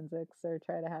have forensics or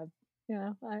try to have,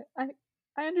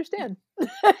 I understand.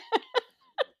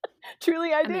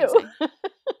 Truly, I do.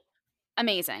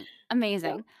 Amazing.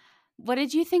 Yeah. What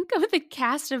did you think of the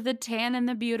cast of The Tan and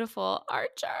the Beautiful?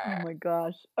 Archer. Oh my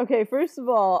gosh. Okay, first of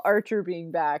all, Archer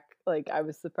being back, like, I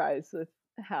was surprised with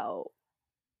how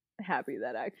happy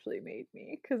that actually made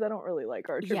me, because I don't really like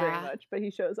Archer very much, but he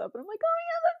shows up and I'm like, oh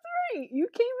yeah, that's right, you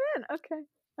came in. Okay,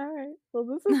 all right, well,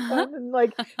 this is fun. And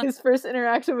like his first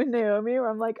interaction with Naomi, where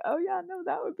I'm like, oh yeah, no,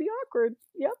 that would be awkward.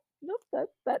 Yep, nope,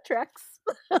 that tracks.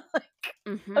 Like,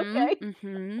 okay.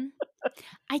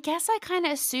 I guess I kind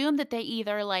of assumed that they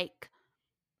either like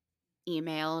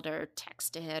emailed or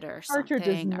texted or something. Archer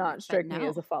does not strike me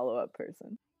as a follow-up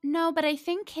person. No, but I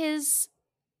think his,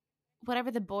 whatever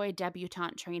the boy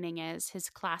debutante training is, his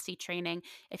classy training,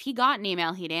 if he got an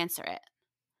email, he'd answer it.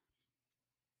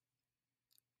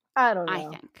 I don't know. I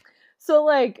think. So,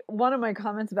 like, one of my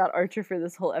comments about Archer for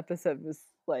this whole episode was,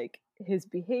 like, his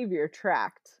behavior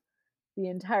tracked the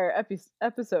entire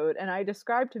episode, and I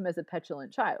described him as a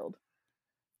petulant child.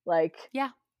 Like, yeah.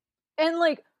 And,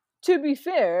 like, to be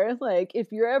fair, like,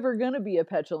 if you're ever gonna be a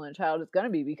petulant child, it's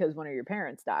gonna be because one of your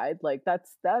parents died. Like, that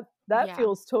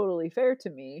feels totally fair to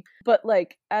me. But,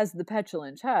 like, as the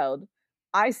petulant child,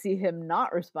 I see him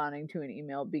not responding to an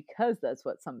email because that's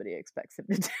what somebody expects him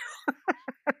to do.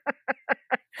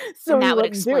 So and that would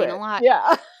explain a lot.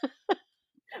 Yeah.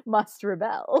 Must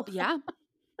rebel. Yeah.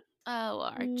 Oh,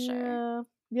 Archer.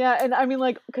 Yeah, and I mean,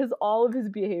 like, because all of his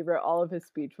behavior, all of his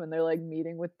speech, when they're, like,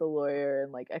 meeting with the lawyer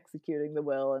and, like, executing the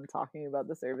will and talking about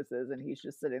the services, and he's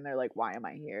just sitting there like, why am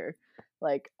I here?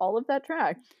 Like, all of that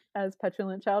tracked as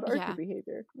petulant child Archer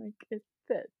behavior. Like, it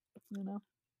fit, you know?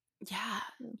 Yeah.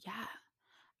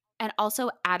 And also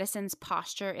Addison's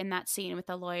posture in that scene with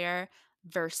the lawyer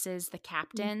versus the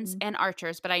captain's and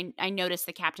Archer's, but I noticed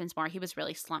the captain's more. He was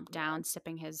really slumped down,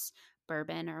 sipping his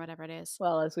bourbon or whatever it is.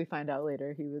 Well, as we find out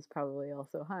later, he was probably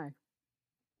also high.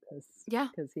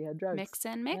 Because he had drugs.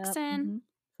 Mixin'. Yep.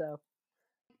 So,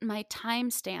 my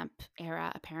timestamp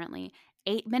era, apparently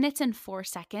 8 minutes and 4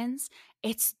 seconds.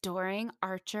 It's during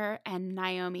Archer and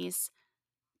Naomi's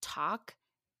talk.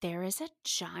 There is a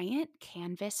giant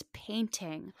canvas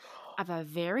painting of a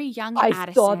very young Addison.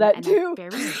 I saw that too.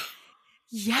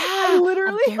 I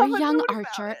literally a very young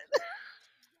Archer.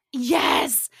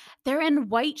 Yes, they're in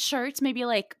white shirts, maybe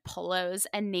like polos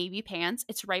and navy pants.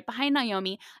 It's right behind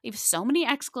Naomi. I have so many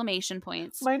exclamation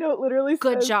points. My note literally says,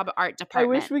 "Good job, art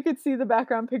department." I wish we could see the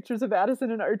background pictures of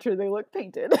Addison and Archer. They look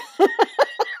painted.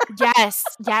 Yes.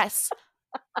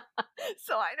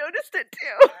 So I noticed it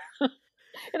too.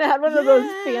 And it had one of those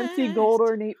fancy gold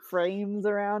ornate frames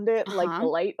around it, like the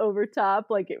light over top,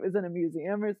 like it was in a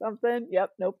museum or something.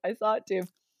 Yep, nope, I saw it too.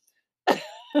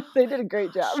 They did a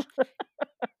great job.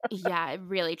 Yeah, it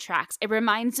really tracks. It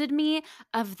reminded me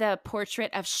of the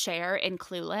portrait of Cher in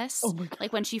Clueless. Oh my God.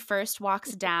 Like when she first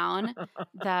walks down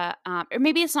the or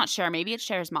maybe it's not Cher, maybe it's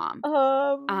Cher's mom.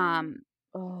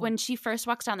 When she first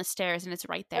walks down the stairs and it's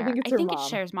right there. I think it's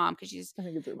Cher's mom because she's I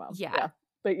think it's her mom. Yeah.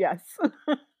 But yes.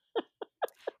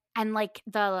 And like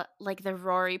the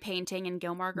Rory painting in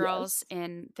Gilmore Girls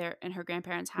in her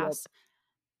grandparents' house.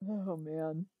 Yep. Oh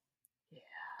man.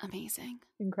 Amazing.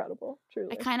 Incredible.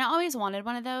 Truly. I kind of always wanted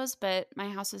one of those, but my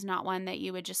house is not one that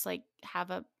you would just like have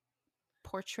a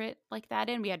portrait like that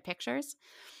in. We had pictures.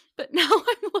 But now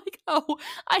I'm like, oh,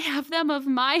 I have them of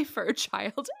my fur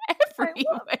child everywhere.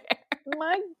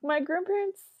 My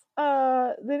grandparents,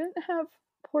 they didn't have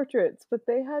portraits, but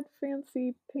they had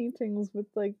fancy paintings with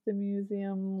like the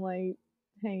museum light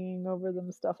hanging over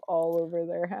them, stuff all over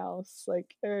their house.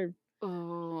 Like their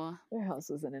house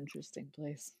was an interesting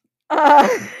place.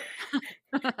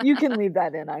 You can leave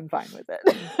that in. I'm fine with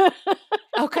it.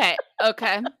 Okay.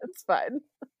 It's fine.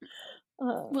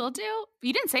 Will do.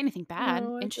 You didn't say anything bad.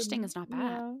 No, interesting is not bad.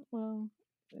 Yeah, well,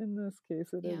 in this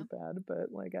case, it is bad,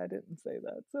 but like I didn't say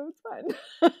that, so it's fine.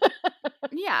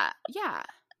 Yeah.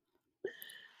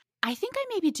 I think I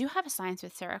maybe do have a Science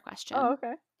with Sarah question. Oh,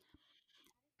 okay.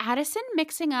 Addison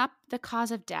mixing up the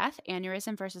cause of death,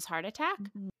 aneurysm versus heart attack.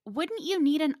 Wouldn't you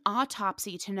need an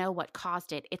autopsy to know what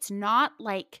caused it? It's not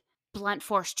like blunt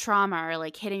force trauma or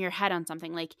like hitting your head on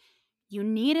something. Like you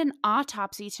need an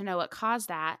autopsy to know what caused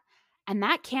that. And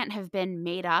that can't have been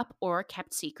made up or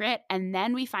kept secret. And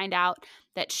then we find out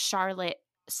that Charlotte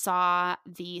saw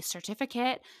the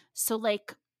certificate. So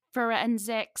like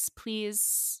forensics,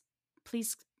 please,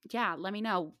 yeah, let me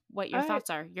know what your thoughts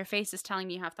are. Your face is telling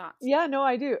me you have thoughts. Yeah, no,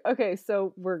 I do. Okay,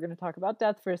 so we're going to talk about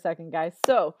death for a second, guys.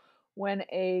 So when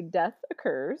a death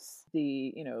occurs,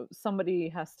 somebody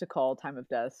has to call time of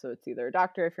death. So it's either a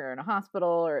doctor if you're in a hospital,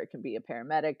 or it can be a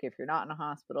paramedic if you're not in a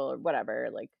hospital, or whatever,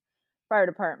 like fire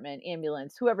department,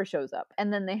 ambulance, whoever shows up.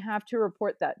 And then they have to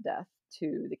report that death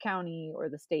to the county or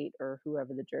the state or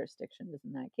whoever the jurisdiction is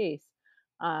in that case.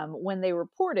 When they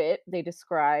report it, they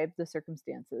describe the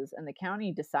circumstances and the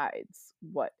county decides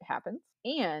what happens.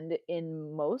 And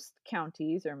in most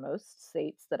counties or most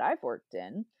states that I've worked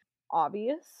in,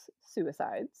 obvious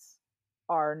suicides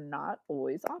are not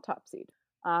always autopsied.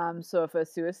 So if a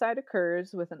suicide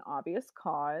occurs with an obvious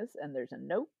cause and there's a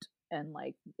note and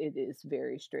like it is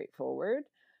very straightforward,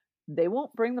 they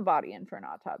won't bring the body in for an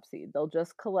autopsy. They'll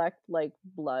just collect like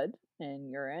blood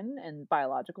and urine and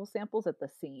biological samples at the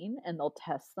scene, and they'll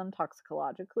test them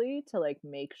toxicologically to like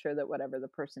make sure that whatever the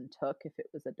person took, if it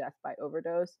was a death by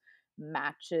overdose,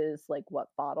 matches like what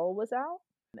bottle was out,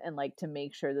 and like to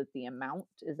make sure that the amount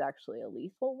is actually a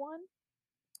lethal one.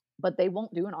 But they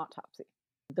won't do an autopsy.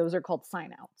 Those are called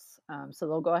sign outs. So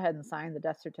they'll go ahead and sign the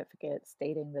death certificate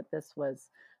stating that this was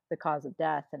the cause of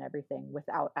death and everything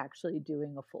without actually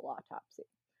doing a full autopsy.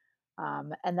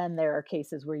 And then there are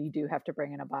cases where you do have to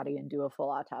bring in a body and do a full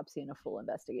autopsy and a full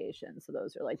investigation. So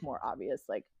those are like more obvious,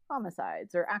 like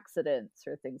homicides or accidents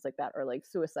or things like that, or like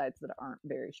suicides that aren't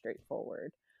very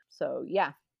straightforward. So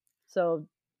yeah, so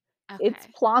it's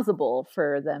plausible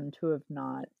for them to have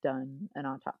not done an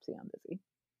autopsy on Busy.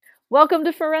 Welcome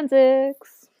to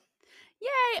forensics.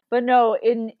 Yay! But no,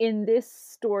 in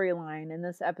this storyline, in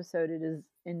this episode, it is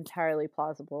entirely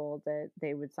plausible that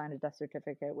they would sign a death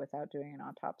certificate without doing an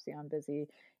autopsy on Busy,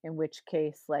 in which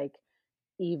case, like,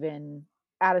 even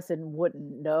Addison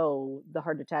wouldn't know the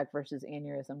heart attack versus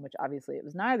aneurysm, which obviously it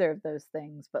was neither of those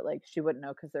things, but like she wouldn't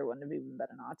know because there wouldn't have even been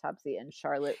an autopsy. And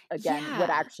Charlotte, again, would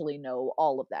actually know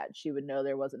all of that. She would know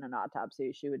there wasn't an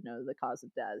autopsy. She would know the cause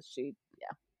of death.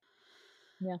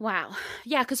 Yeah. Wow.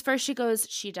 Yeah, because first she goes,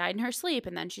 she died in her sleep,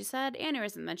 and then she said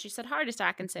aneurysm, then she said heart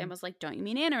attack, and Sam was like, don't you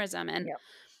mean aneurysm? And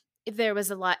there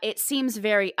was a lot. It seems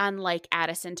very unlike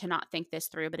Addison to not think this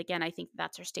through, but again, I think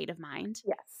that's her state of mind.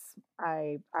 Yes,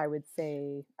 I would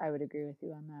say I would agree with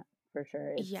you on that for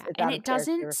sure. It's and it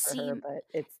doesn't seem, her, but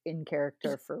it's in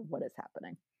character for what is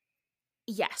happening.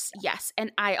 Yes,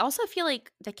 and I also feel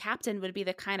like the captain would be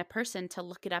the kind of person to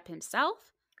look it up himself.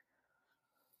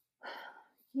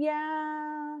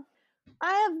 Yeah,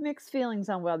 I have mixed feelings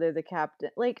on whether the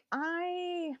captain, like,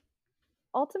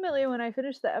 ultimately when I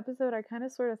finished the episode, I kind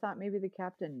of sort of thought maybe the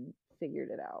captain figured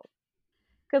it out,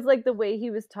 because like the way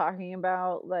he was talking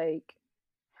about like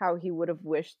how he would have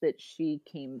wished that she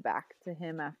came back to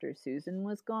him after Susan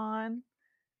was gone.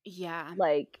 Yeah,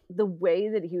 like the way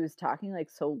that he was talking like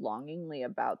so longingly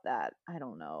about that, I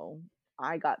don't know,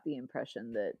 I got the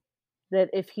impression that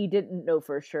if he didn't know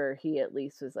for sure, he at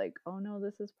least was like, oh no,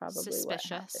 this is probably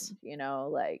suspicious. What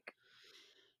happened, like,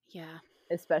 yeah,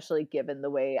 especially given the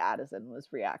way Addison was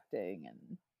reacting.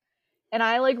 And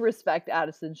I like respect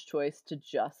Addison's choice to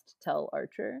just tell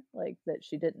Archer, like that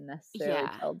she didn't necessarily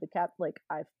tell the cap. Like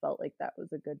I felt like that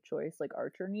was a good choice. Like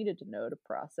Archer needed to know to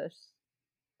process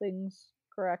things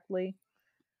correctly.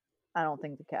 I don't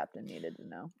think the captain needed to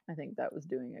know. I think that was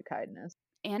doing a kindness.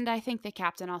 And I think the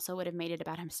captain also would have made it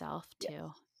about himself, too.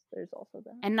 Yes, there's also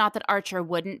that. And not that Archer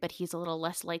wouldn't, but he's a little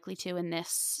less likely to in this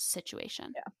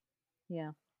situation.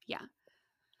 Yeah.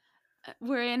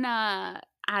 We're in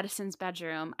Addison's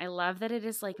bedroom. I love that it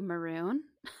is, like, maroon.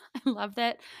 I love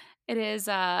that it is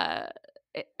I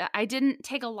didn't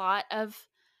take a lot of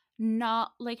note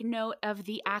of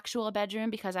the actual bedroom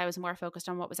because I was more focused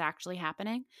on what was actually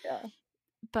happening. Yeah.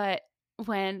 But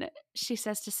when she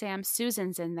says to Sam,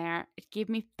 Susan's in there, it gave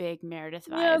me big Meredith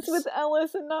vibes. Yeah, it's with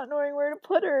Ellis and not knowing where to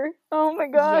put her. Oh my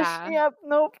gosh. Yeah. Yep.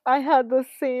 Nope. I had the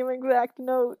same exact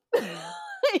note.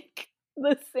 Like,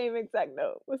 the same exact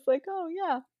note. It was like, oh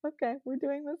yeah, okay, we're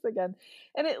doing this again.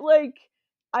 And it like,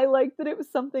 I liked that it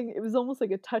was something, it was almost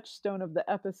like a touchstone of the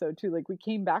episode too. Like we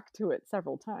came back to it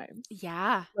several times.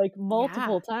 Yeah. Like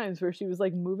multiple times where she was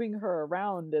like moving her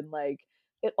around, and like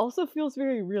it also feels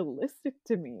very realistic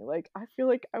to me. Like I feel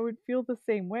like I would feel the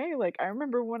same way. Like I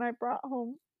remember when I brought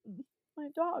home my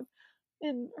dog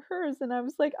and hers, and I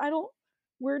was like,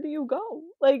 where do you go?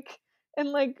 Like, and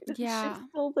like she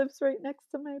still lives right next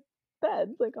to my bed,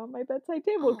 like on my bedside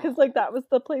table, because like that was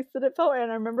the place that it felt.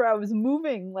 And I remember I was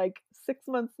moving like 6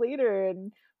 months later,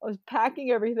 and I was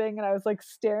packing everything, and I was like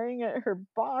staring at her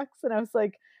box, and I was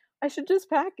like, I should just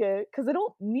pack it because I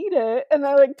don't need it. And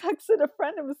I like texted a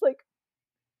friend and was like,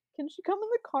 can she come in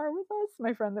the car with us?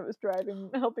 My friend that was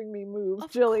helping me move,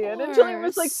 Of Jillian. course. And Jillian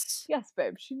was like, yes,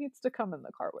 babe, she needs to come in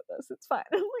the car with us. It's fine.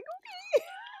 I'm like, okay.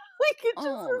 Like, it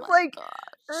just is like, gosh.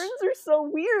 urns are so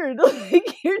weird.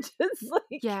 Like, you're just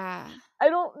like, yeah. I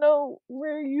don't know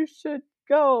where you should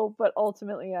go, but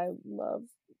ultimately I love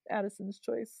Addison's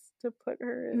choice to put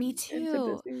her Me too. into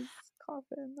Busy's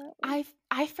coffin. That way.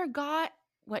 I forgot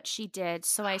what she did.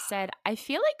 So I said, I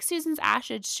feel like Susan's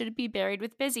ashes should be buried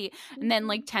with Busy. And then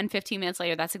like 10, 15 minutes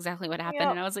later, that's exactly what happened. Yep.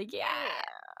 And I was like, yeah.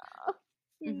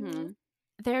 Mm-hmm.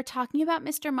 They're talking about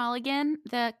Mr. Mulligan,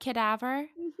 the cadaver.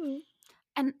 Mm-hmm.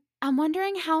 And I'm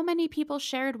wondering how many people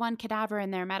shared one cadaver in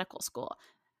their medical school.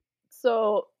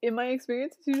 So in my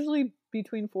experience, it's usually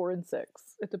between 4 and 6.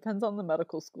 It depends on the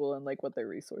medical school and like what their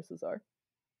resources are.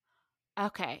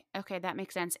 Okay, that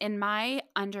makes sense. In my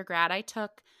undergrad, I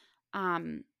took,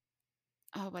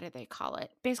 what did they call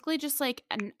it? Basically, just like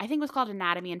I think it was called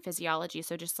anatomy and physiology.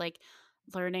 So just like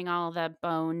learning all the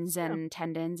bones and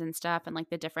tendons and stuff, and like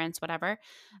the difference, whatever.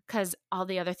 Because all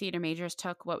the other theater majors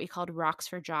took what we called rocks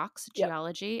for jocks,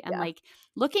 geology, and like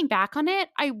looking back on it,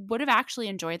 I would have actually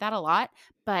enjoyed that a lot.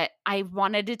 But I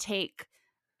wanted to take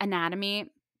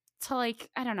anatomy to like,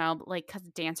 I don't know, like because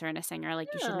a dancer and a singer, like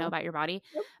you should know about your body.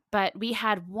 Yep. But we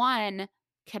had one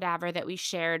cadaver that we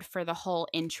shared for the whole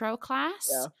intro class.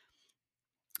 Yeah.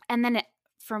 And then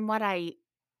from what I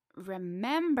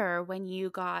remember, when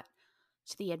you got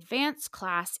to the advanced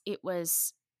class, it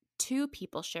was 2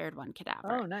 people shared one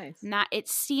cadaver. Oh, nice. Not, it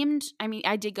seemed, I mean,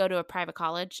 I did go to a private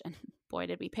college and boy,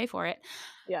 did we pay for it.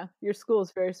 Yeah. Your school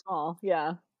is very small.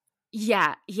 Yeah.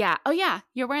 Yeah. Oh, yeah.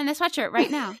 You're wearing the sweatshirt right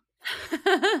now.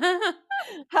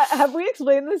 Have we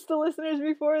explained this to listeners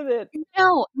before? That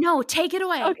No, take it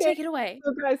away. Okay. Take it away.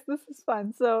 So guys, this is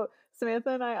fun. So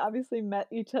Samantha and I obviously met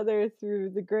each other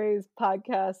through the Grays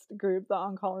podcast group, the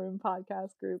On Call Room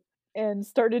podcast group, and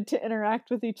started to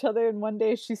interact with each other. And one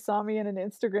day she saw me in an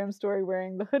Instagram story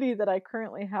wearing the hoodie that I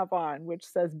currently have on, which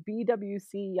says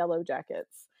BWC Yellow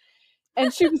Jackets.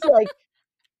 And she was like,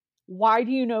 why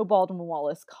do you know Baldwin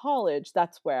Wallace College?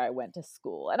 That's where I went to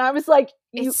school. And I was like,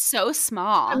 it's so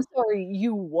small. I'm sorry,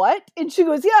 you what? And she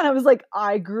goes, yeah. And I was like,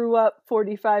 I grew up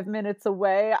 45 minutes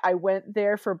away. I went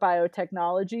there for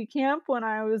biotechnology camp when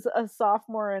I was a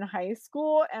sophomore in high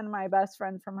school. And my best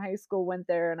friend from high school went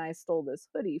there and I stole this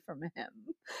hoodie from him.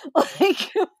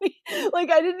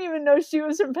 Like I didn't even know she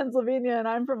was from Pennsylvania and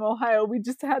I'm from Ohio. We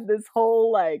just had this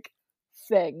whole like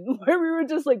thing where we were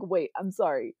just like, wait, I'm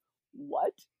sorry,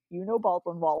 what? You know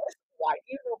Baldwin Wallace? Why do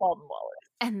you know Baldwin Wallace?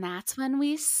 And that's when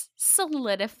we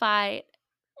solidified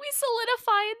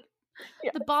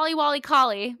the Bolly Wally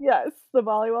Collie. Yes, the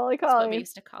Bolly Wally Collie. That's what we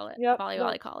used to call it. Yep, Bolly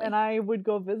Wally Collie. And I would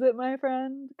go visit my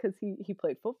friend because he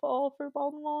played football for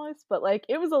Baldwin Wallace. But like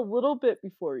it was a little bit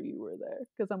before you were there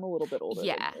because I'm a little bit older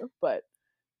than you. But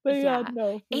yeah,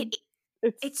 no.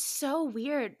 It's so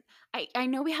weird. I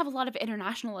know we have a lot of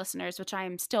international listeners, which I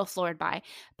am still floored by,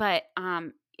 but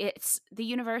it's the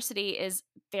university is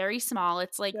very small.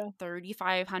 It's like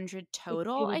 3,500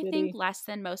 total, I think, less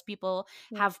than most people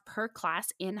have per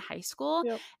class in high school.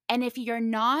 Yep. And if you're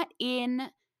not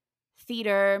in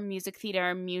theater, music,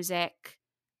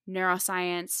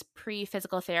 neuroscience,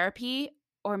 pre-physical therapy,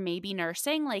 or maybe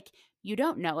nursing, like you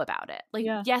don't know about it. Like,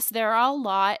 yes, there are a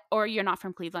lot, or you're not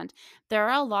from Cleveland. There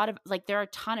are a lot of, like, there are a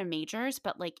ton of majors,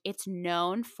 but like it's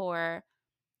known for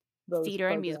theater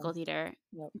and musical theater,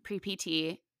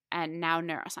 pre-PT, and now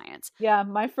neuroscience. Yeah,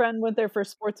 my friend went there for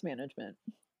sports management.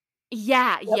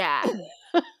 Yeah.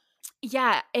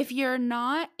 Yeah, if you're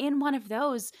not in one of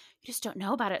those, you just don't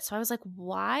know about it. So I was like,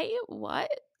 why? What?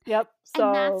 Yep. So,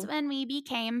 and that's when we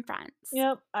became friends.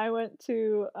 Yep. I went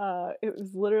to, it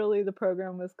was literally, the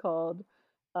program was called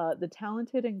the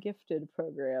Talented and Gifted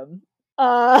program.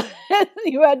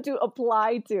 You had to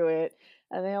apply to it,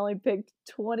 and they only picked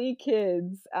 20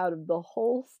 kids out of the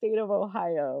whole state of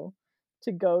Ohio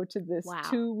to go to this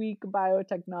 2-week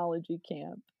biotechnology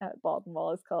camp at Baldwin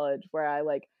Wallace College, where I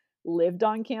like lived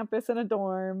on campus in a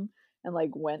dorm and like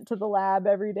went to the lab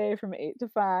every day from 8 to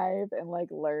 5 and like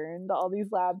learned all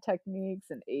these lab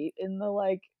techniques and ate in the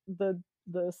like the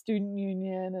student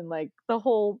union and like the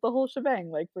whole shebang,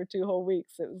 like for 2 whole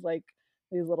weeks. It was like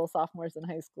these little sophomores in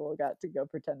high school got to go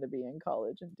pretend to be in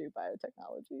college and do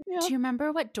biotechnology. Do you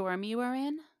remember what dorm you were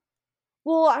in?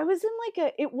 Well, I was in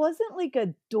like it wasn't like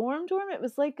a dorm. It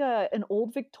was like an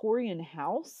old Victorian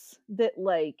house that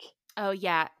like. Oh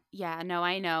yeah. No,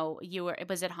 I know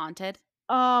was it haunted?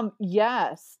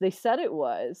 Yes, they said it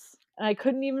was, and I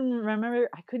couldn't even remember.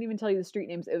 I couldn't even tell you the street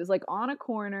names. It was like on a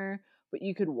corner but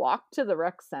you could walk to the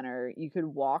rec center, you could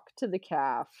walk to the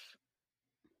calf.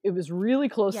 It was really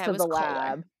close to the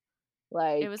lab.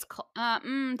 Like, it was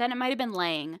then it might have been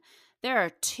Lang. There are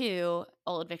 2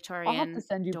 old Victorian I'll have to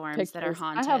send you dorms pictures. that are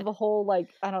haunted. I have a whole, like,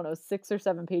 I don't know, 6 or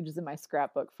 7 pages in my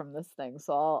scrapbook from this thing,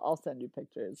 so I'll send you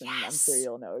pictures, and I'm sure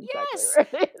you'll know exactly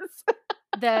where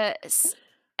it is.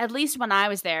 At least when I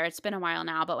was there, it's been a while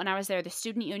now, but when I was there, the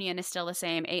student union is still the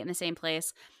same, 8 in the same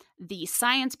place. The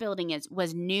science building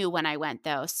was new when I went,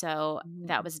 though, so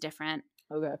that was different.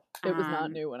 Okay. It was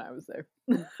not new when I was there.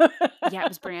 Yeah, it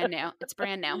was brand new. It's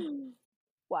brand new.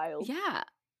 Wild. Yeah.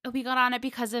 We got on it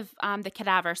because of the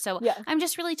cadaver. So I'm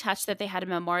just really touched that they had a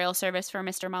memorial service for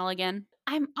Mr. Mulligan.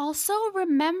 I'm also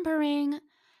remembering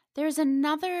there's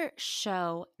another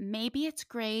show. Maybe it's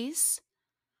Grey's.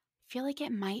 I feel like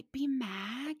it might be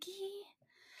Maggie,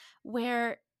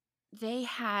 where they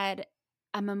had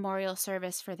a memorial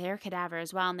service for their cadaver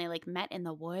as well, and they like met in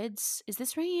the woods. Is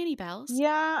this ringing any bells?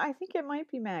 Yeah, I think it might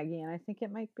be Maggie, and I think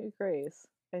it might be Grace.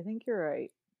 I think you're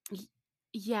right.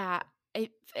 Yeah,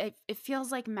 it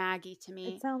feels like Maggie to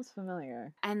me. It sounds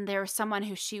familiar. And there was someone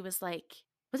who she was like,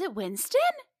 was it Winston?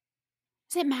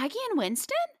 Is it Maggie and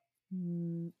Winston?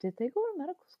 Did they go to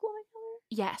medical school together?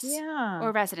 Yes. Yeah.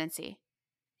 Or residency.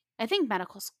 I think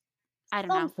medical school. I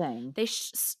don't know. They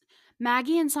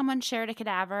Maggie and someone shared a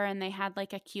cadaver, and they had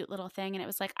like a cute little thing, and it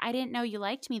was like, I didn't know you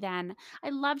liked me then. I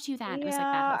loved you then. Yeah, it was like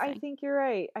that whole thing. I think you're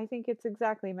right. I think it's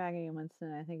exactly Maggie and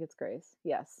Winston. I think it's Grace.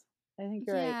 Yes. I think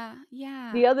you're right.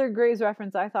 Yeah. The other Grey's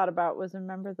reference I thought about was,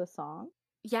 remember the song?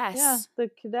 Yes. Yeah, the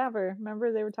cadaver.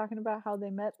 Remember they were talking about how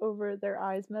they their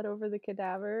eyes met over the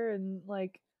cadaver, and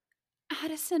like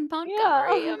Addison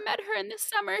Montgomery. I met her in the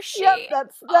summer shade. Yep,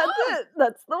 that's it.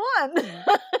 That's the one.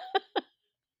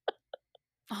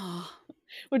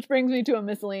 Which brings me to a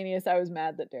miscellaneous. I was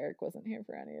mad that Derek wasn't here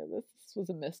for any of this. This was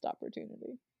a missed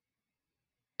opportunity.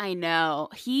 I know.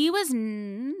 He was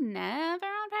never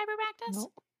on private practice.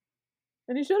 Nope.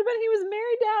 And he should have been. He was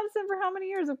married to Addison for how many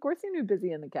years? Of course he knew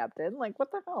Busy and the Captain. Like,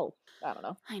 what the hell? I don't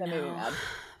know. That made me mad.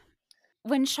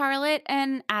 When Charlotte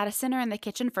and Addison are in the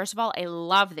kitchen, first of all, I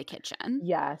love the kitchen.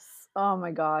 Yes. Oh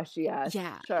my gosh, yes.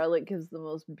 Yeah. Charlotte gives the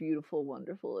most beautiful,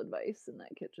 wonderful advice in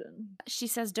that kitchen. She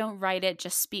says, don't write it,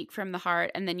 just speak from the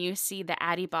heart. And then you see the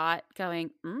Addie bot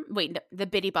going, the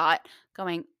Biddy bot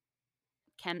going,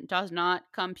 does not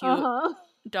compute.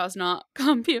 Does not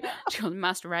compute. She goes,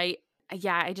 must write.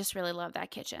 Yeah, I just really love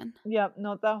that kitchen. Yep.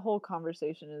 No, that whole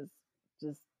conversation is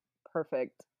just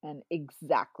perfect and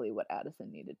exactly what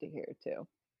Addison needed to hear too.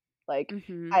 Like,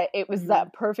 it was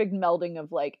that perfect melding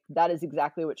of like, that is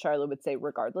exactly what Charlotte would say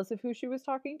regardless of who she was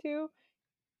talking to,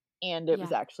 and it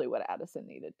was actually what Addison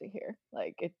needed to hear.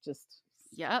 Like, it just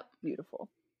beautiful.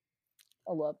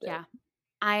 I loved it. Yeah.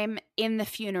 I'm in the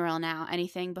funeral now.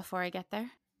 Anything before I get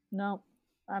there? No.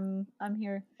 I'm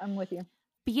here. I'm with you.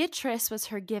 Beatrice was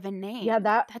her given name. Yeah,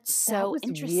 that's so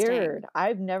interesting. Weird.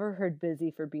 I've never heard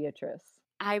Busy for Beatrice.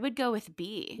 I would go with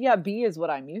B. Yeah, B is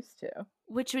what I'm used to.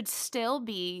 Which would still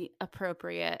be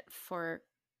appropriate for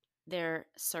their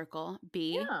circle,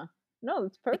 B. Yeah. No,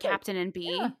 that's perfect. The captain and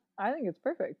B. Yeah, I think it's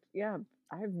perfect. Yeah.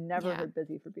 I've never heard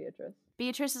Busy for Beatrice.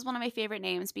 Beatrice is one of my favorite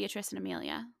names, Beatrice and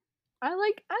Amelia. I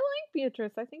like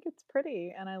Beatrice. I think it's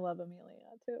pretty, and I love Amelia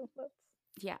too.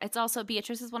 Yeah, it's also,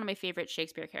 Beatrice is one of my favorite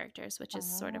Shakespeare characters, which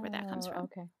is sort of where that comes from.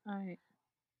 Okay, all right.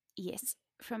 Yes,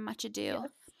 from Much Ado. Yes.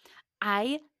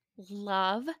 I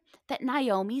love that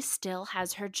Naomi still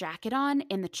has her jacket on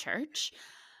in the church.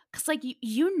 Because, like,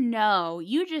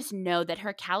 you just know that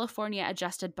her California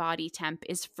adjusted body temp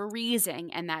is freezing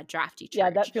in that drafty church. Yeah,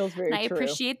 that feels very true. I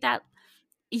appreciate that.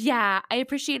 Yeah, I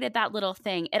appreciated that little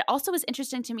thing. It also was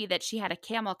interesting to me that she had a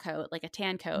camel coat, like a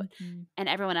tan coat, and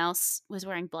everyone else was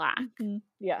wearing black.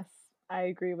 Yes, I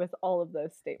agree with all of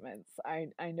those statements.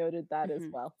 I noted that as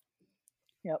well.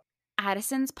 Yep.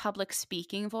 Addison's public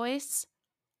speaking voice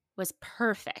was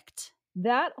perfect.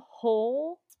 That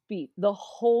whole speech, the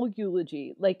whole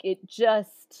eulogy, like it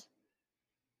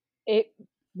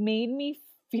made me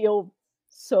feel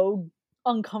so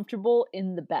uncomfortable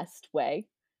in the best way.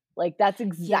 Like, that's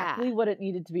exactly what it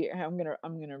needed to be. I'm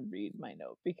gonna read my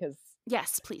note because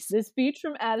yes, please. This speech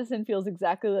from Addison feels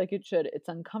exactly like it should. It's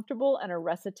uncomfortable and a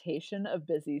recitation of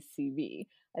Busy's CV.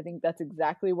 I think that's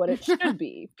exactly what it should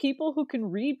be. People who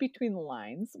can read between the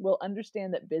lines will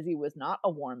understand that Busy was not a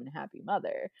warm and happy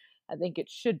mother. I think it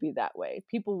should be that way.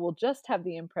 People will just have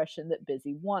the impression that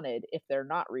Busy wanted if they're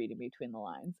not reading between the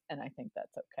lines, and I think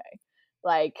that's okay.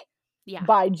 Like,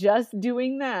 by just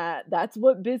doing that, that's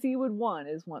what Busy would want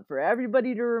for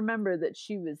everybody to remember that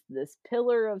she was this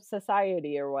pillar of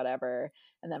society or whatever.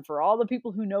 And then for all the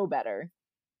people who know better,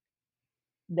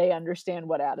 they understand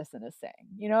what Addison is saying.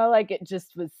 You know, like it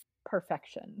just was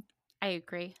perfection. I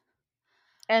agree.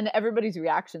 And everybody's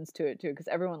reactions to it too, because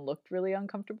everyone looked really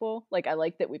uncomfortable. Like I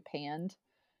like that we panned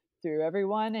through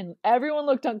everyone and everyone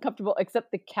looked uncomfortable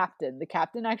except the captain. The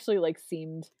captain actually like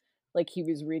seemed like he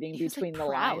was reading between the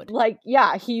lines. Like,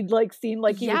 yeah, he like seemed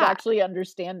like he was actually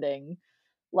understanding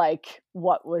like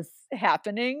what was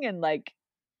happening, and like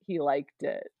he liked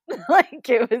it. Like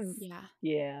it was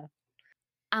yeah.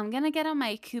 I'm going to get on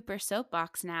my Cooper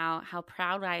soapbox now, how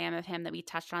proud I am of him that we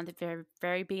touched on at the very,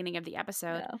 very beginning of the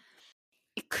episode.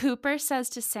 Yeah. Cooper says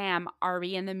to Sam, are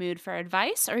we in the mood for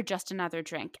advice or just another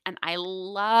drink? And I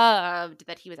loved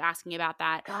that he was asking about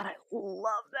that. God, I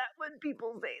love that when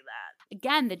people say that.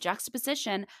 Again, the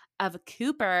juxtaposition of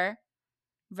Cooper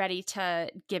ready to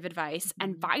give advice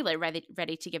and Violet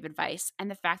ready to give advice. And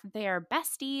the fact that they are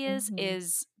besties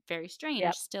is very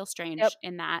strange, still strange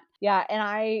in that. Yeah, and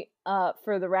I,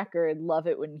 for the record, love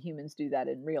it when humans do that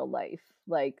in real life.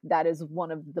 Like, that is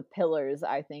one of the pillars,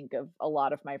 I think, of a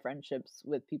lot of my friendships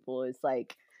with people is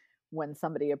like, when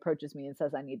somebody approaches me and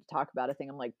says, I need to talk about a thing,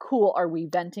 I'm like, cool, are we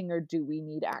venting or do we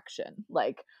need action?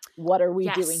 Like, what are we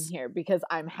doing here? Because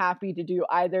I'm happy to do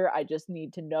either. I just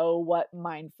need to know what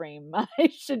mind frame I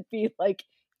should be like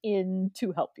in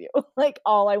to help you. Like,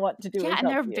 all I want to do is help you.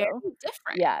 Yeah, and they're very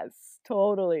different. Yes,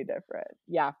 totally different.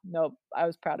 Yeah, nope, I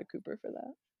was proud of Cooper for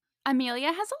that.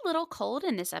 Amelia has a little cold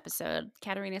in this episode,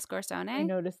 Caterina Scorsone. I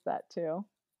noticed that too.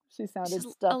 She sounded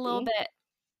stuffy. A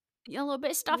little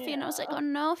bit stuffy, and I was like, oh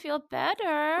no, feel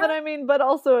better. But I mean, but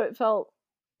also it felt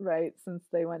right since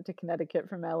they went to Connecticut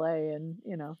from LA, and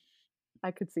you know, I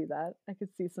could see that. I could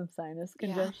see some sinus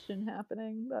congestion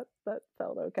happening. That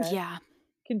felt okay. Yeah.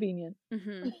 Convenient.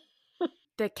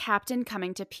 The captain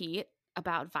coming to Pete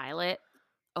about Violet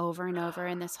over and over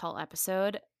in this whole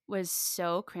episode was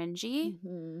so cringy.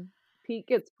 Pete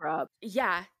gets props.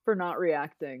 Yeah. For not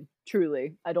reacting.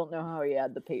 Truly. I don't know how he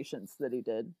had the patience that he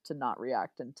did to not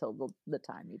react until the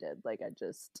time he did. Like, I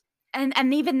just...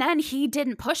 And even then, he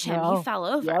didn't push him. No. He fell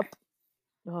over. Yep.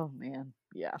 Oh, man.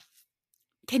 Yeah.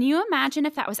 Can you imagine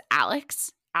if that was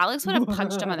Alex? Alex would have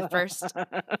punched him on the first...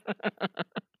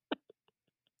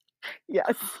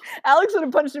 Yes. Alex would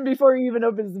have punched him before he even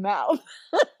opened his mouth.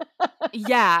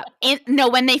 Yeah. No,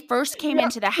 when they first came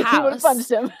into the house, he would have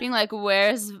punched him. Being like,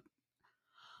 where's...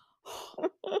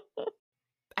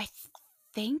 I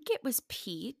think it was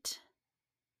Pete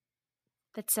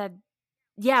that said,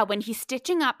 yeah, when he's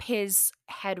stitching up his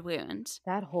head wound.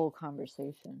 That whole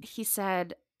conversation. He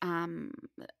said, the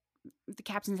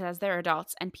captain says they're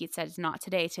adults, and Pete says, not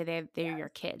today, they're your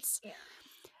kids. Yeah.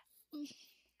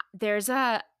 There's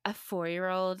a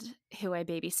 4-year-old who I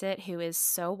babysit who is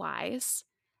so wise,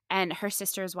 and her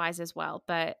sister is wise as well,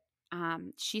 but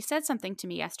she said something to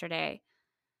me yesterday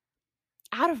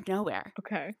out of nowhere.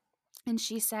 Okay. And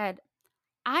she said,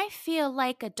 I feel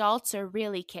like adults are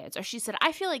really kids. Or she said,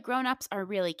 I feel like grown-ups are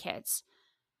really kids.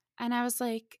 And I was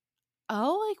like,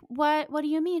 oh, like what do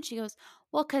you mean? She goes,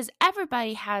 well, because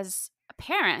everybody has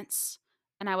parents.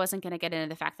 And I wasn't going to get into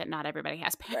the fact that not everybody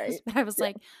has parents. Right. But I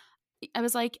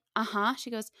was like, uh-huh.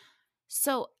 She goes,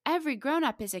 so every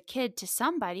grown-up is a kid to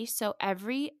somebody. So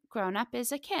every grown-up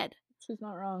is a kid. She's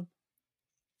not wrong.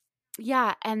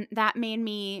 Yeah, and that made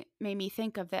me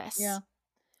think of this. Yeah.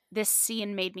 This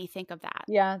scene made me think of that.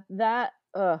 Yeah, that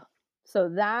so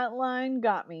that line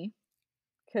got me,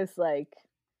 cuz like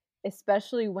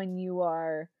especially when you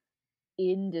are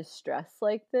in distress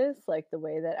like this, like the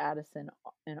way that Addison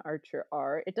and Archer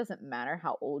are, it doesn't matter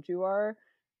how old you are.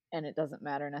 And it doesn't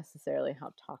matter necessarily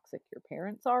how toxic your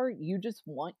parents are. You just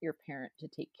want your parent to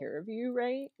take care of you,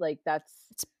 right? Like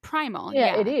it's primal.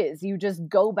 Yeah, it is. You just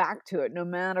go back to it no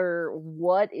matter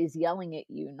what is yelling at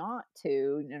you not to,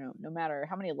 you know, no matter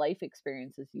how many life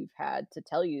experiences you've had to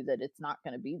tell you that it's not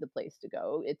going to be the place to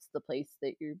go. It's the place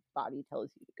that your body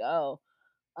tells you to go.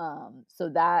 So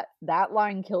that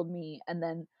line killed me. And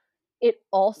then it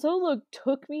also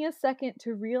took me a second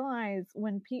to realize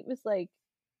when Pete was like,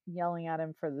 yelling at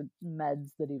him for the meds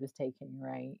that he was taking,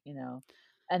 right? You know,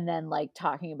 and then like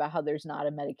talking about how there's not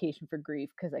a medication for grief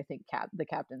because I think the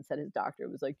captain said his doctor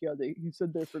was like, yeah, he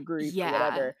said they're for grief or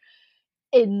whatever.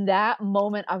 In that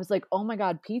moment, I was like, oh my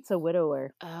God, Pete's a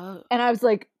widower. Oh. And I was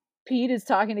like, Pete is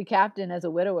talking to Captain as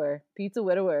a widower. Pete's a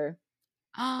widower.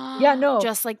 Yeah, no.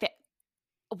 Just like that.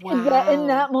 Wow. In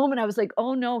that moment, I was like,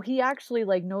 oh no, he actually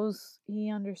like knows,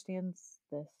 he understands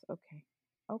this. Okay.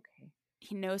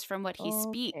 He knows from what he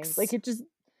speaks. Like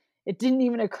it didn't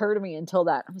even occur to me until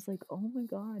that. I was like, oh my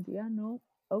God, yeah, no,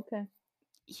 okay.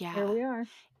 Yeah. Here we are.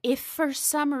 If for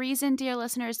some reason, dear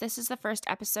listeners, this is the first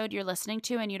episode you're listening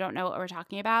to and you don't know what we're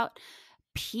talking about,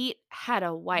 Pete had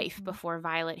a wife before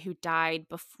Violet who died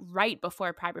right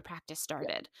before private practice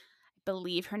started. I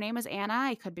believe her name was Anna.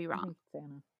 I could be wrong. It's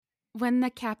Anna. When the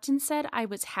captain said, I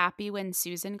was happy when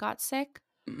Susan got sick,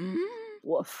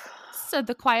 woof, said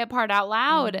the quiet part out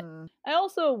loud. I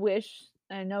also wish,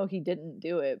 I know he didn't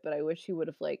do it, but I wish he would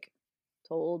have like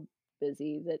told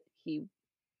Busy that he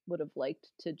would have liked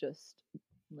to just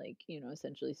like, you know,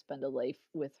 essentially spend a life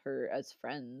with her as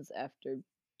friends after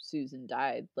Susan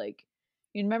died. Like,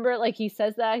 you remember, like, he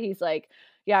says that he's like,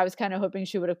 yeah, I was kind of hoping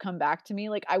she would have come back to me.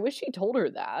 Like, I wish he told her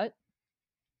that.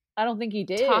 I don't think he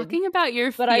did. Talking about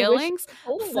your but feelings,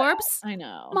 Forbes. I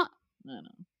know. I know.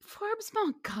 Forbes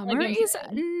Montgomery's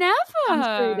never. I'm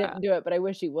sure he didn't do it, but I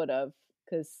wish he would have,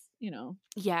 because, you know.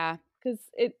 Yeah. Because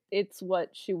it's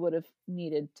what she would have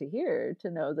needed to hear, to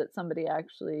know that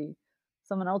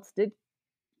someone else did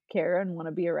care and want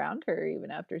to be around her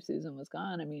even after Susan was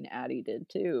gone. I mean, Addie did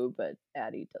too, but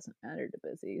Addie doesn't matter to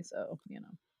Busy, so, you know.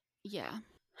 Yeah.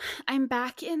 I'm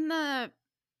back in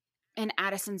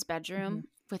Addison's bedroom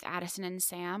with Addison and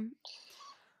Sam.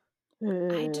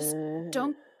 I just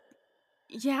don't.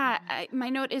 Yeah, my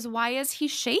note is, why is he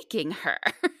shaking her?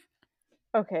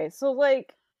 Okay, so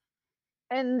like,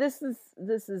 and this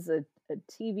is a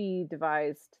TV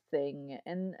devised thing,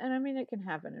 and I mean, it can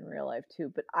happen in real life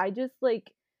too, but I just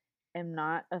like am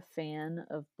not a fan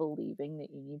of believing that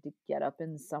you need to get up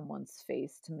in someone's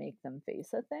face to make them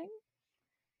face a thing.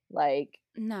 Like,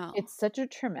 no, it's such a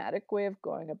traumatic way of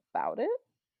going about it.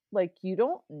 Like, you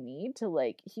don't need to,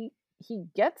 like, he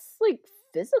gets like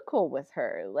physical with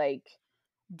her, like,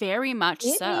 very much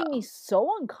it so. made me so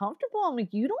uncomfortable. I'm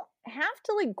like, you don't have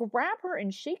to like grab her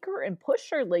and shake her and push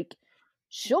her. Like,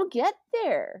 she'll get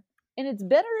there. And it's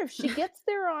better if she gets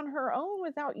there on her own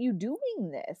without you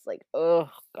doing this. Like, oh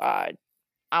God.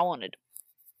 I wanted to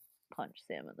punch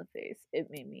Sam in the face. It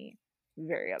made me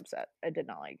very upset. I did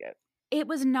not like it. It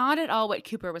was not at all what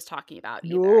Cooper was talking about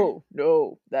either.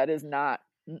 No, that is not.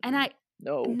 And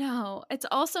no, it's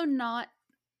also not,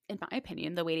 in my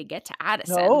opinion, the way to get to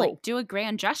Addison. No. Like, do a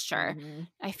grand gesture.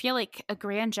 I feel like a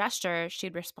grand gesture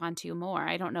she'd respond to more.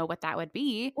 I don't know what that would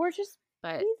be. Or just be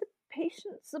the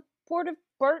patient, supportive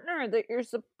partner that you're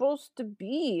supposed to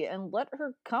be and let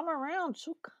her come around.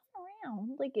 She'll come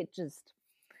around. Like, it just...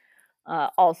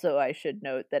 also, I should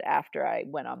note that after I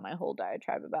went on my whole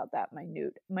diatribe about that,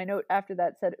 my note after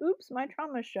that said, oops, my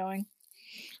trauma's showing.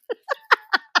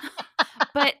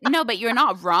 But you're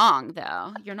not wrong,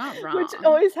 though. You're not wrong. Which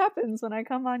always happens when I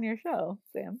come on your show,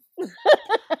 Sam.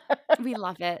 We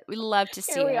love it. We love to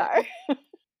see Here we are.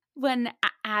 When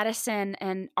Addison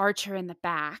and Archer in the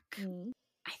back,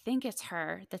 I think it's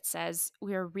her that says,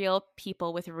 we're real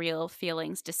people with real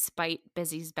feelings despite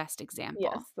Busy's best example.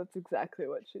 Yes, that's exactly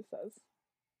what she says.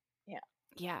 Yeah.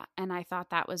 Yeah, and I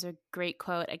thought that was a great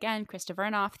quote. Again, Krista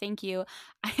Vernoff, thank you.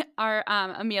 Our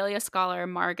Amelia scholar,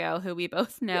 Margot, who we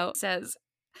both know, says,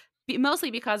 mostly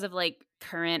because of like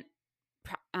current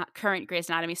Grey's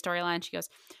Anatomy storyline, she goes,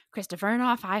 Krista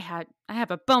Vernoff, I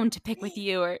have a bone to pick with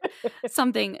you, or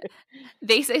something.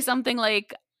 They say something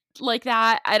like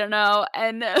that. I don't know.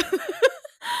 And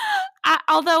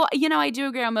although, you know, I do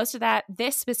agree on most of that.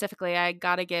 This specifically, I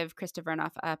gotta give Krista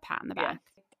Vernoff a pat on the back.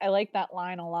 Yeah. I like that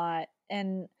line a lot.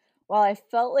 And while I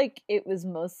felt like it was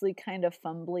mostly kind of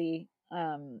fumbly,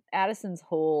 Addison's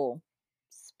whole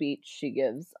speech she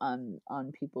gives on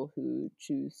people who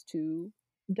choose to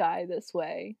die this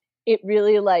way, it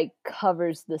really like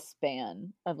covers the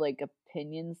span of like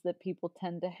opinions that people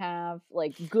tend to have,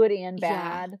 like good and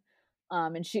bad. Yeah.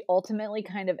 And she ultimately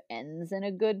kind of ends in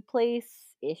a good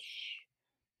place-ish.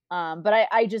 But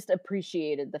I just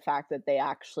appreciated the fact that they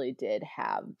actually did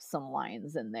have some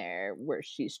lines in there where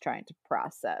she's trying to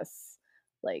process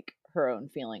like her own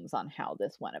feelings on how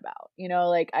this went about. You know,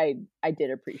 like I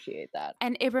did appreciate that.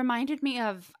 And it reminded me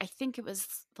of, I think it was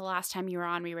the last time you were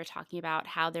on, we were talking about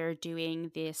how they're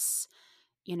doing this,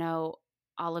 you know,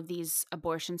 all of these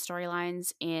abortion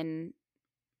storylines in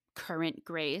current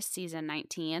Grey's season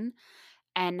 19,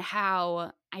 and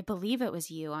how, I believe it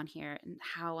was you on here, and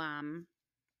how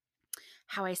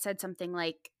I said something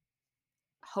like,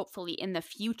 hopefully in the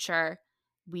future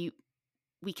we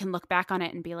can look back on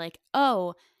it and be like,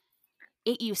 oh,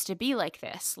 it used to be like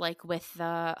this, like with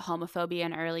the homophobia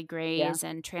in early Grey's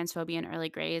and transphobia in early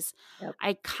Grey's. Yep.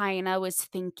 I kind of was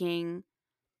thinking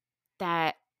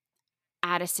that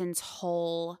Addison's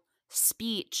whole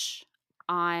speech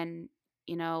on,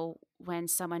 you know, when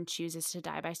someone chooses to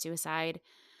die by suicide,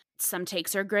 some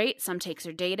takes are great, some takes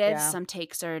are dated, some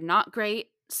takes are not great,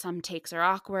 some takes are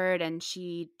awkward, and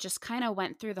she just kind of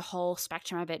went through the whole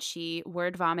spectrum of it. She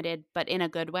word vomited, but in a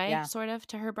good way, sort of,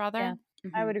 to her brother.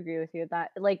 Yeah, I would agree with you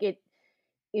that, like,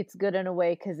 it's good in a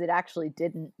way because it actually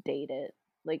didn't date it.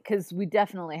 Like, because we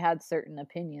definitely had certain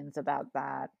opinions about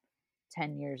that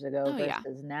 10 years ago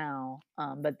versus now.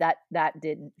 But that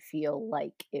didn't feel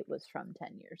like it was from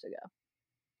 10 years ago.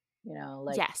 You know,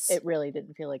 like it really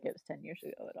didn't feel like it was 10 years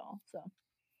ago at all. So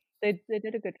they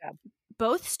did a good job.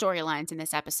 Both storylines in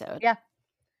this episode. Yeah.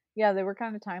 Yeah, they were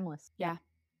kind of timeless. Yeah.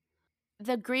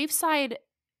 The graveside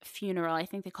funeral, I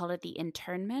think they called it the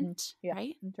interment,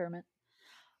 right? Interment.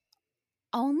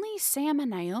 Only Sam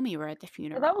and Naomi were at the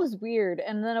funeral. Well, that was weird.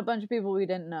 And then a bunch of people we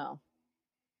didn't know.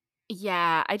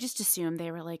 Yeah, I just assumed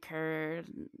they were like her,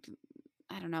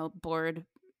 I don't know, board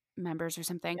members or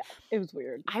something. Yeah, it was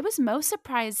weird. I was most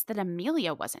surprised that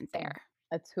Amelia wasn't there.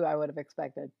 That's who I would have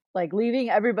expected. Like, leaving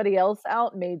everybody else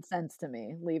out made sense to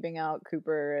me. Leaving out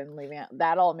Cooper and leaving out,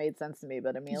 that all made sense to me,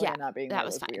 but Amelia not being there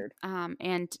was fine. weird.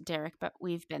 And Derek, but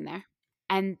we've been there.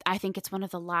 And I think it's one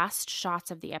of the last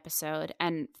shots of the episode,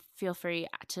 and feel free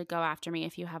to go after me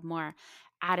if you have more.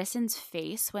 Addison's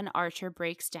face when Archer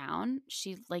breaks down,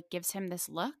 she like gives him this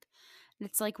look. And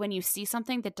it's like when you see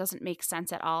something that doesn't make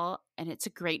sense at all, and it's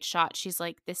a great shot, she's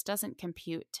like, this doesn't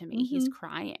compute to me. He's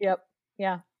crying. Yep.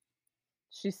 Yeah.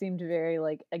 She seemed very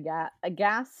like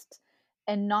aghast,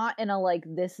 and not in a like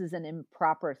this is an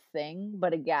improper thing,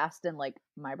 but aghast in like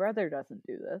my brother doesn't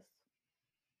do this.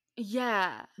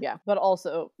 Yeah. Yeah. But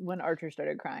also when Archer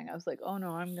started crying, I was like, oh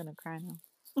no, I'm gonna cry now.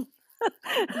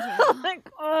 Like,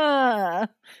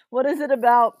 what is it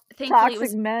about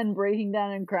toxic men breaking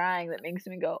down and crying that makes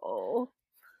me go, oh?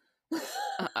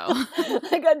 Uh-oh.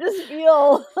 Like, I just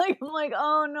feel like, I'm like,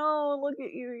 oh no, look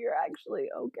at you, you're actually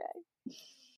okay.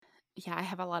 Yeah, I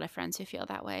have a lot of friends who feel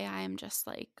that way. I am just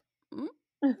like,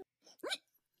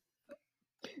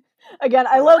 Again,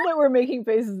 I love that we're making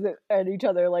faces at each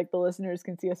other like the listeners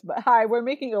can see us, but hi, we're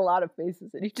making a lot of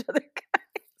faces at each other, guys.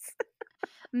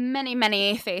 Many,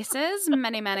 many faces.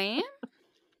 Many.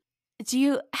 Do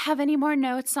you have any more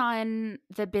notes on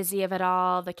the Busy of it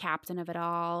all, the captain of it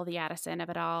all, the Addison of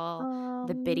it all,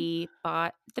 the bitty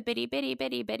bot, the bitty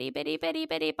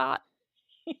bot?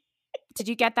 Did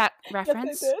you get that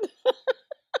reference? Yes, I did.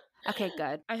 Okay,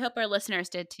 good. I hope our listeners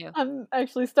did too. I'm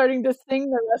actually starting to sing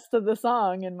the rest of the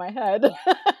song in my head.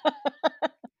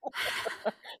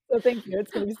 So thank you.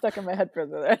 It's going to be stuck in my head for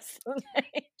the rest of the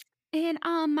night. In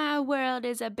all my world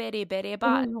is a bitty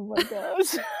bot. Oh my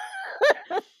gosh.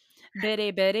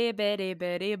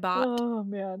 Bitty bot. Oh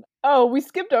man. Oh, we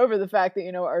skipped over the fact that,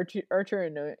 you know, Archer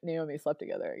and Naomi slept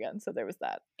together again. So there was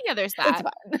that. Yeah, there's that.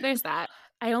 There's that.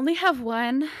 I only have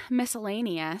one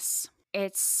miscellaneous.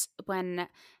 It's when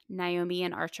Naomi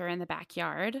and Archer are in the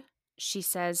backyard. She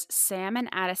says, Sam and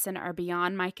Addison are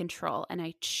beyond my control, and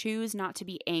I choose not to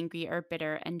be angry or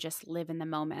bitter and just live in the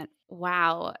moment.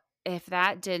 Wow. If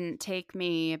that didn't take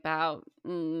me about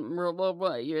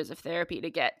years of therapy to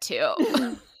get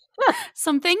to.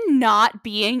 Something not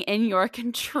being in your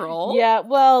control. Yeah,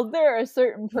 well, there are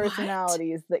certain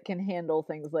personalities that can handle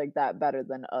things like that better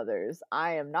than others.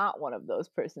 I am not one of those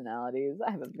personalities. I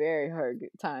have a very hard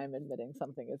time admitting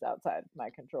something is outside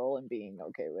my control and being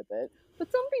okay with it.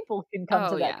 But some people can come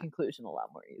to that conclusion a lot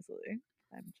more easily.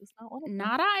 I'm just not one of them.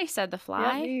 Not I, said the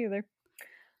fly. Yeah, me either.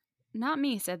 Not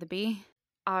me, said the bee.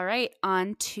 All right,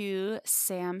 on to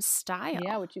Sam's style.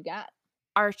 Yeah, what you got?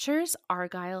 Archer's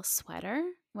Argyle sweater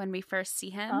when we first see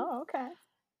him. Oh, okay.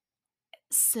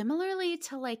 Similarly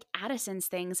to like Addison's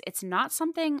things, it's not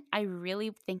something I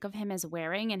really think of him as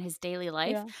wearing in his daily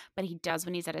life, but he does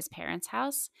when he's at his parents'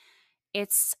 house.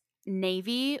 It's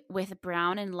navy with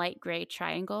brown and light gray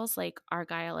triangles like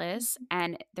Argyle is,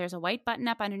 and there's a white button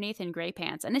up underneath and gray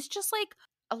pants. And it's just like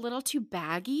a little too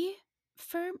baggy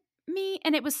for me,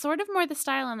 and it was sort of more the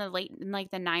style in the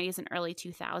the 90s and early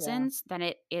 2000s than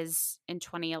it is in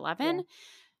 2011.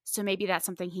 So maybe that's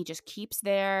something he just keeps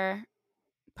there.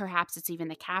 Perhaps it's even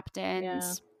the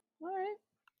captain's. Yeah. All right.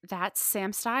 That's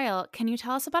Sam's style. Can you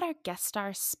tell us about our guest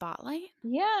star spotlight?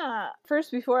 Yeah.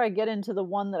 First, before I get into the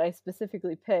one that I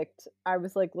specifically picked, I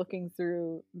was like looking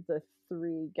through the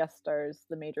 3 guest stars,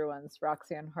 the major ones: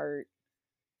 Roxanne Hart,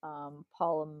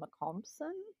 Paula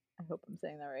McCompson, I hope I'm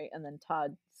saying that right, and then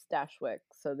Todd Stashwick.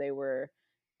 So they were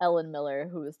Ellen Miller,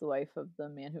 who was the wife of the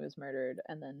man who was murdered,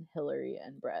 and then Hillary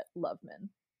and Brett Loveman,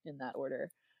 in that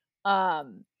order.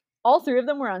 All 3 of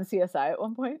them were on CSI at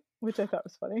one point, which I thought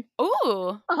was funny.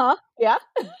 Ooh. Yeah.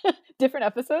 Different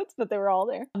episodes, but they were all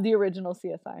there. The original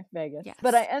CSI Vegas. Yes.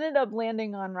 But I ended up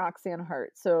landing on Roxanne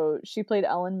Hart. So she played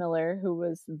Ellen Miller, who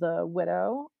was the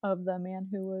widow of the man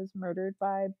who was murdered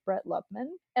by Brett Loveman.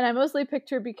 And I mostly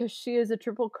picked her because she is a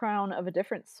triple crown of a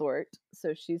different sort.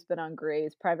 So she's been on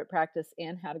Grey's Private Practice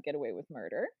and How to Get Away with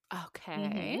Murder.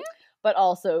 Okay. but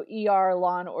also ER,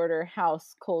 Law and Order,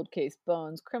 House, Cold Case,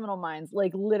 Bones, Criminal Minds.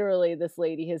 Like literally this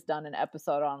lady has done an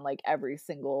episode on like every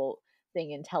single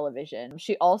thing in television.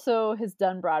 She also has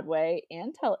done Broadway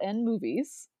and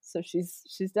movies. So she's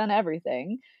done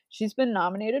everything. She's been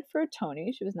nominated for a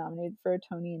Tony. She was nominated for a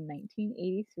Tony in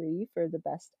 1983 for the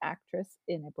Best Actress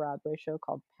in a Broadway show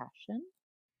called Passion.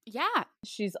 Yeah.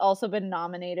 She's also been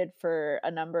nominated for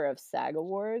a number of SAG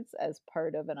Awards as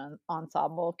part of an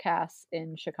ensemble cast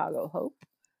in Chicago Hope.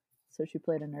 So she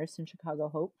played a nurse in Chicago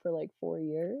Hope for like 4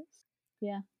 years.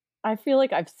 Yeah. I feel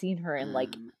like I've seen her in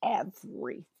like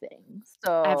everything.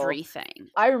 So everything.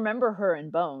 I remember her in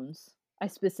Bones. I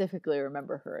specifically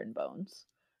remember her in Bones.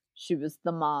 She was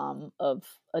the mom of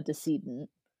a decedent.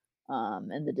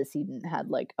 And the decedent had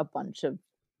like a bunch of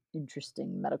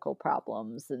interesting medical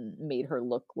problems and made her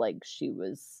look like she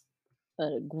was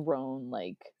a grown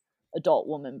like adult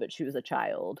woman, but she was a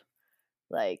child.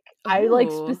 Like I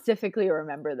like specifically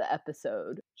remember the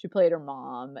episode. She played her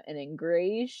mom, and in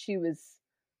Grey's she was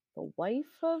the wife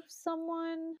of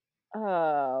someone.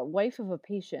 Wife of a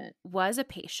patient. Was a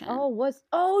patient.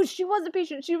 She was a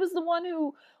patient. She was the one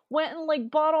who went and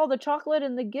like bought all the chocolate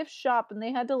in the gift shop, and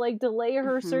they had to like delay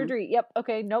her surgery. Yep.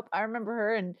 Okay. Nope. I remember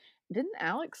her. And didn't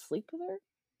Alex sleep with her?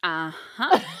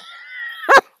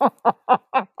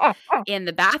 In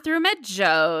the bathroom at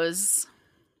Joe's.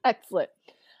 Excellent.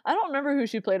 I don't remember who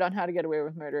she played on How to Get Away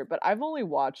with Murder, but I've only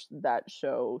watched that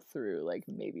show through like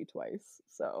maybe twice.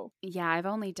 So yeah, I've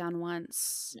only done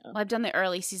once. Yeah. Well, I've done the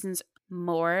early seasons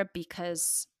more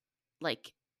because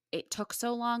like it took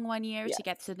so long one year to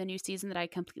get to the new season that I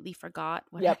completely forgot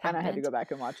what happened. And I had to go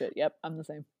back and watch it. Yep, I'm the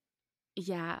same.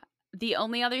 Yeah. The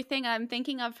only other thing I'm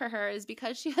thinking of for her is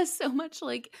because she has so much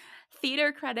like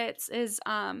theater credits is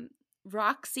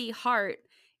Roxy Hart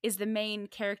is the main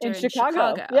character in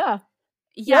Chicago. Yeah.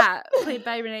 Yeah, played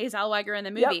by Renee Zellweger in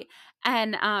the movie. Yep.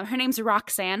 And her name's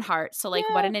Roxanne Hart. So, like,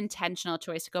 what an intentional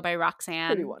choice to go by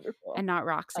Roxanne. Pretty wonderful. And not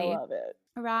Roxy. I love it.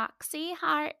 Roxy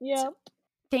Hart. Yep.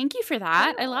 Thank you for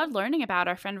that. I loved learning about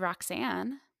our friend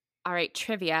Roxanne. All right,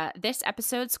 trivia. This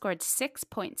episode scored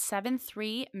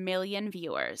 6.73 million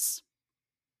viewers.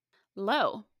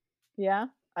 Low. Yeah.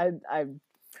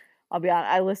 I'll be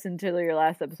honest, I listened to your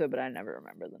last episode, but I never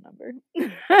remember the number.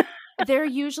 They're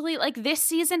usually, like, this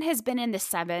season has been in the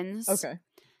 7s. Okay.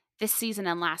 This season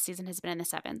and last season has been in the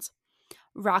 7s.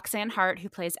 Roxanne Hart, who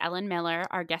plays Ellen Miller,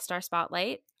 our guest star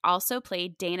spotlight, also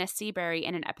played Dana Seabury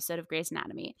in an episode of Grey's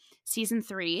Anatomy. Season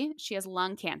 3, she has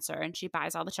lung cancer, and she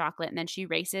buys all the chocolate, and then she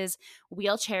races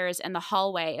wheelchairs in the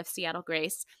hallway of Seattle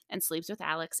Grace and sleeps with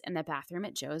Alex in the bathroom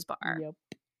at Joe's bar. Yep.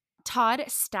 Todd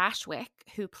Stashwick,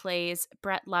 who plays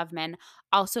Brett Loveman,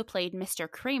 also played Mr.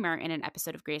 Kramer in an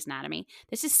episode of Grey's Anatomy.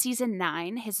 This is season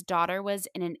 9. His daughter was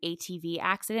in an ATV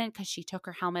accident because she took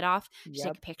her helmet off to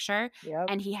take a picture,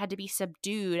 and he had to be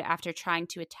subdued after trying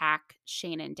to attack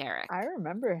Shane and Derek. I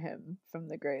remember him from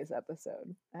the Grey's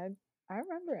episode. I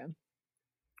remember him.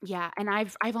 Yeah, and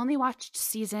I've only watched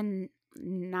season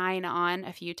 9 on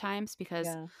a few times because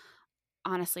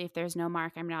honestly, if there's no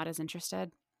Mark, I'm not as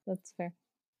interested. That's fair.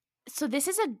 So this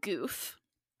is a goof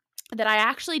that I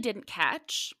actually didn't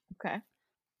catch. Okay.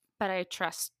 But I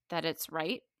trust that it's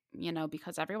right,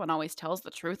 because everyone always tells the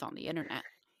truth on the internet.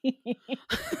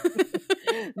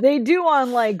 They do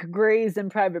on like Grey's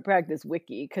and Private Practice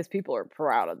Wiki because people are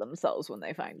proud of themselves when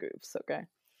they find goofs, okay?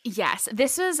 Yes.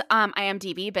 This was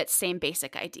IMDb, but same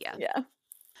basic idea. Yeah.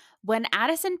 When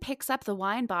Addison picks up the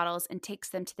wine bottles and takes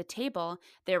them to the table,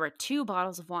 there were 2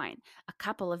 bottles of wine. A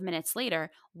couple of minutes later,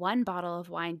 1 bottle of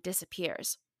wine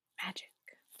disappears. Magic.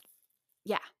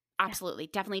 Yeah, absolutely.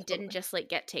 Definitely didn't just like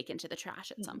get taken to the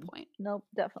trash at some point. Nope,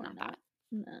 definitely not.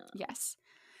 No. Yes.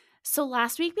 So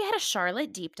last week we had a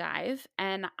Charlotte deep dive,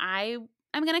 and I'm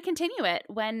going to continue it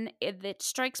when it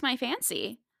strikes my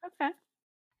fancy. Okay.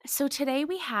 So today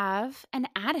we have an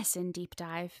Addison deep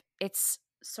dive. It's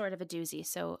sort of a doozy,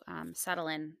 so settle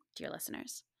in, dear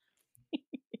listeners.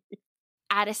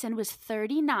 Addison was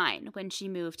 39 when she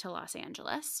moved to Los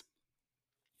Angeles.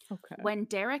 Okay. When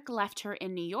Derek left her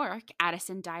in New York,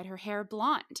 Addison dyed her hair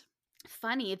blonde.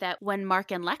 Funny that when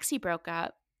Mark and Lexi broke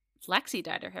up, Lexi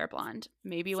dyed her hair blonde.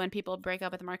 Maybe when people break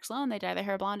up with Mark Sloan, they dye their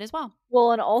hair blonde as well.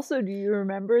 Well, and also, do you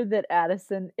remember that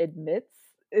Addison admits,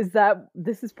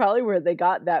 this is probably where they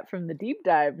got that from the deep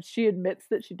dive. She admits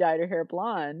that she dyed her hair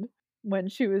blonde when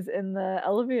she was in the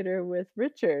elevator with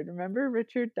Richard. Remember,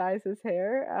 Richard dyes his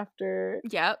hair after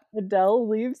Adele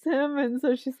leaves him, and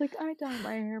so she's like, I dye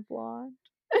my hair blonde.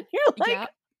 And you're like,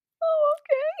 oh,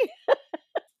 okay.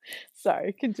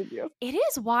 Sorry, continue. It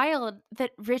is wild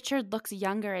that Richard looks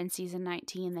younger in season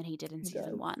 19 than he did in He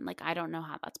season does. 1. Like, I don't know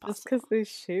how that's Just possible.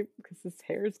 because his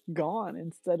hair's gone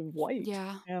instead of white.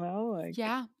 Yeah. You know, like,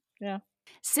 Yeah. yeah.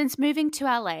 Since moving to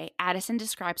LA, Addison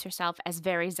describes herself as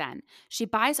very zen. She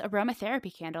buys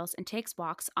aromatherapy candles and takes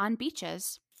walks on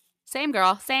beaches. Same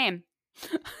girl, same.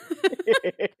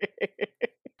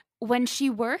 When she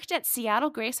worked at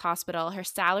Seattle Grace Hospital, her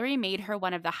salary made her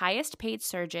one of the highest paid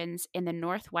surgeons in the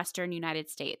Northwestern United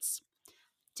States.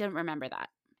 Didn't remember that.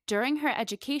 During her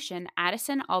education,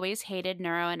 Addison always hated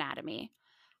neuroanatomy.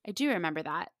 I do remember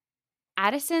that.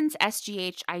 Addison's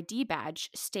SGH ID badge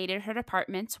stated her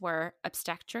departments were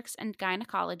obstetrics and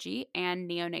gynecology and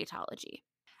neonatology.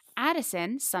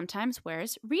 Addison sometimes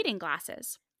wears reading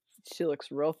glasses. She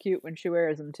looks real cute when she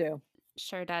wears them, too.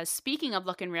 Sure does. Speaking of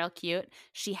looking real cute,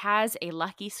 she has a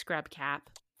lucky scrub cap.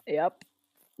 Yep.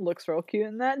 Looks real cute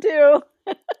in that, too.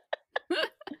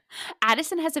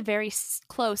 Addison has a very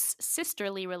close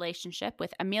sisterly relationship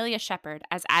with Amelia Shepard,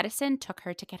 as Addison took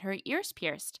her to get her ears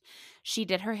pierced. She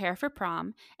did her hair for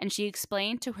prom, and she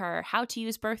explained to her how to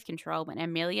use birth control when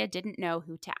Amelia didn't know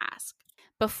who to ask.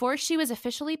 Before she was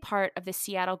officially part of the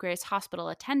Seattle Grace Hospital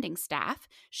attending staff,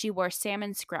 she wore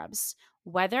salmon scrubs.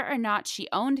 Whether or not she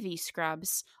owned these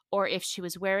scrubs, or if she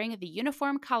was wearing the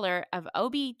uniform color of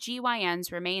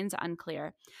OB-GYNs remains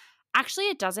unclear. Actually,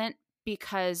 it doesn't,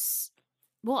 because...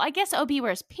 well, I guess OB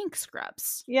wears pink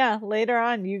scrubs. Yeah, later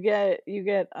on you get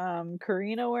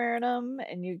Karina wearing them,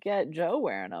 and you get Joe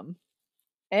wearing them.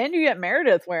 And you get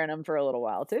Meredith wearing them for a little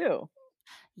while, too.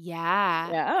 Yeah.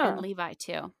 Yeah. And Levi,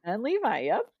 too. And Levi,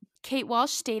 yep. Kate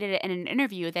Walsh stated in an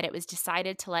interview that it was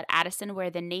decided to let Addison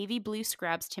wear the navy blue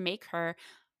scrubs to make her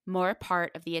more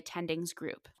part of the attendings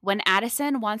group. When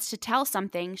Addison wants to tell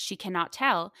something she cannot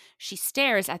tell, she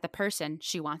stares at the person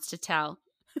she wants to tell.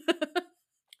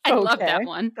 I love that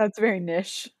one. That's very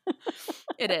niche.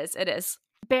 It is. It is.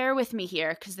 Bear with me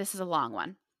here, because this is a long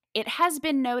one. It has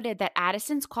been noted that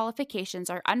Addison's qualifications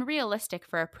are unrealistic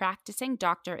for a practicing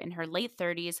doctor in her late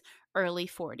 30s, early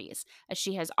 40s, as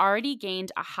she has already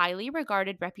gained a highly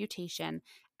regarded reputation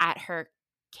at her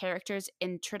character's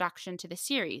introduction to the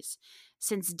series.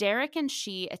 Since Derek and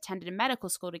she attended medical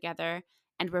school together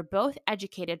and were both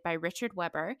educated by Richard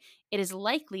Weber, it is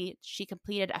likely she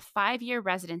completed a 5-year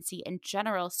residency in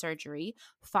general surgery,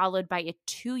 followed by a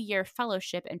 2-year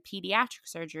fellowship in pediatric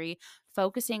surgery,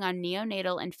 focusing on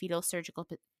neonatal and fetal surgical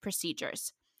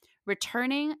procedures,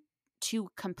 returning to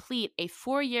complete a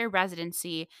 4-year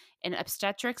residency in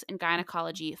obstetrics and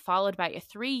gynecology, followed by a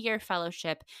 3-year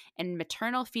fellowship in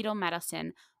maternal fetal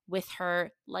medicine, with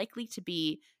her likely to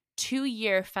be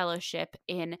 2-year fellowship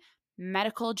in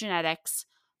medical genetics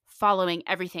following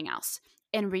everything else.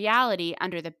 In reality,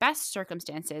 under the best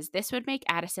circumstances, this would make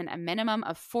Addison a minimum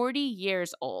of 40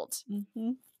 years old.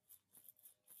 Mm-hmm.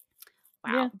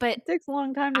 Wow. Yeah, but it takes a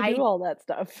long time to do all that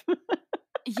stuff.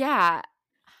 Yeah.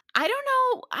 I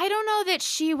don't know that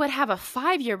she would have a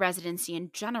 5-year residency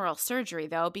in general surgery,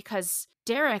 though, because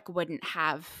Derek wouldn't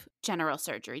have general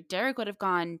surgery. Derek would have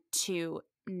gone to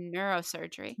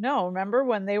neurosurgery. No, remember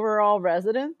when they were all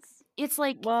residents? It's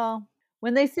like... well,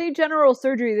 when they say general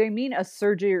surgery, they mean a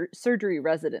surgery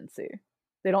residency.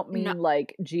 They don't mean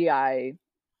like GI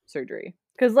surgery.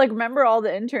 Because, like, remember all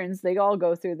the interns, they all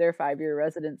go through their 5-year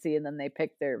residency and then they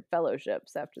pick their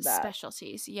fellowships after that.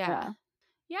 Specialties, yeah.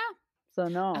 So,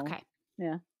 no. Okay.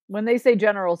 Yeah. When they say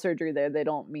general surgery there, they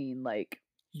don't mean, like,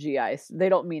 GI. They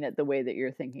don't mean it the way that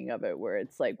you're thinking of it, where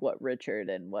it's, like, what Richard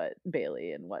and what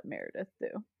Bailey and what Meredith do.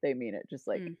 They mean it just,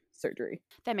 like, surgery.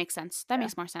 That makes sense. That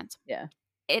makes more sense. Yeah.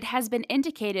 It has been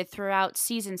indicated throughout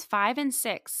seasons 5 and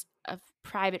 6 of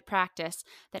Private Practice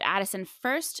that Addison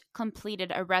first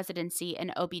completed a residency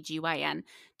in OB-GYN.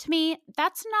 To me,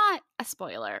 that's not a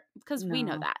spoiler, because we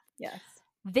know that. Yes.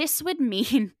 This would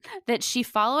mean that she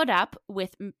followed up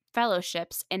with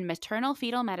fellowships in maternal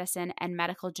fetal medicine and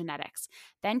medical genetics,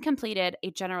 then completed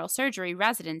a general surgery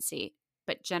residency,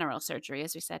 but general surgery,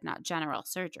 as we said, not general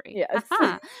surgery. Yes.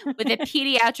 With a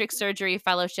pediatric surgery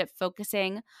fellowship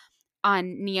focusing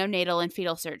on neonatal and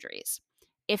fetal surgeries.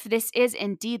 If this is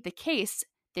indeed the case,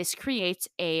 this creates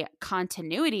a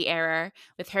continuity error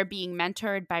with her being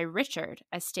mentored by Richard,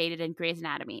 as stated in Grey's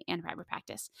Anatomy and Private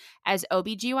Practice. As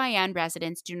OB-GYN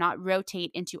residents do not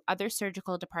rotate into other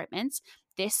surgical departments,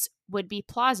 this would be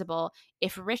plausible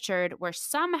if Richard were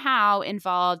somehow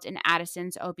involved in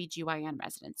Addison's OB-GYN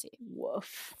residency.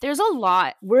 Woof. There's a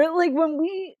lot. We're like, when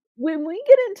we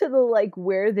get into the, like,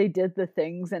 where they did the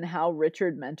things and how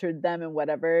Richard mentored them and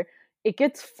whatever, it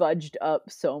gets fudged up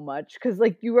so much, because,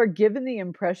 like, you are given the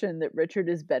impression that Richard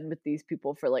has been with these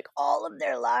people for, like, all of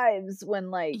their lives, when,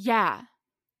 like... yeah.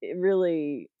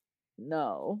 really,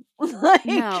 no.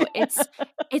 No,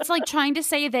 it's like trying to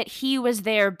say that he was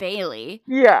there Bailey.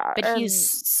 Yeah, but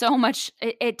he's so much.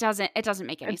 It doesn't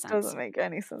make any sense. It doesn't make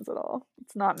any sense at all.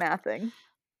 It's not mathing.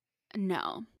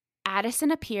 No.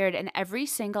 Addison appeared in every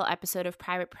single episode of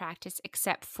Private Practice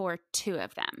except for 2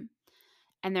 of them.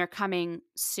 And they're coming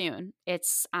soon.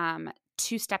 It's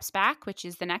 2 Steps Back, which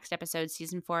is the next episode,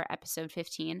 season 4, episode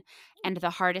 15, and The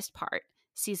Hardest Part,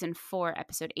 season 4,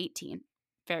 episode 18.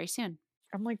 Very soon.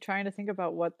 I'm like trying to think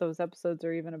about what those episodes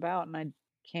are even about, and I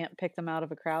can't pick them out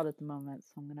of a crowd at the moment,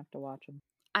 so I'm gonna have to watch them.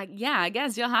 Yeah, I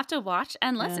guess you'll have to watch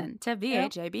and listen to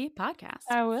BAJB podcast.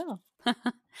 I will.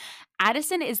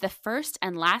 Addison is the first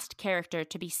and last character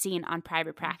to be seen on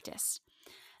Private Practice.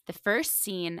 The first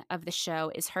scene of the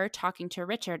show is her talking to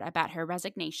Richard about her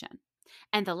resignation.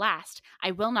 And the last,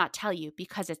 I will not tell you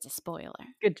because it's a spoiler.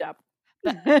 Good job.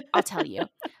 But I'll tell you.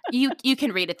 You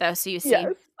can read it though, so you see.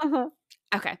 Yes. Uh-huh.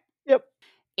 Okay. Yep.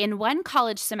 In one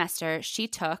college semester, she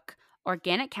took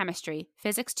organic chemistry,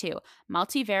 physics 2,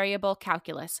 multivariable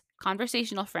calculus,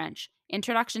 conversational French,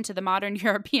 introduction to the modern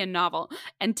European novel,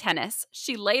 and tennis.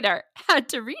 She later had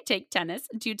to retake tennis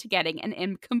due to getting an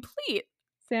incomplete.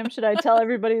 Sam, should I tell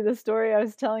everybody the story I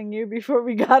was telling you before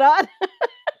we got on?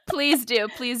 Please do.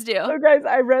 Please do. So guys,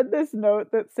 I read this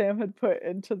note that Sam had put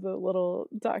into the little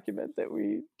document that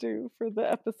we do for the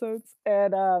episodes.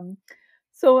 And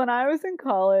so when I was in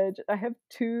college, I have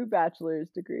 2 bachelor's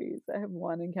degrees. I have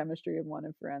one in chemistry and one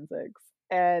in forensics.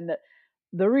 And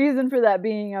the reason for that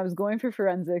being I was going for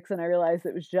forensics and I realized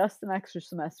it was just an extra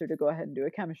semester to go ahead and do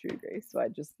a chemistry degree. So I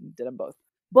just did them both.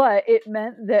 But it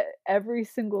meant that every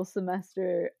single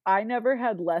semester, I never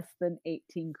had less than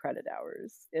 18 credit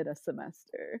hours in a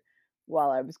semester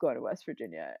while I was going to West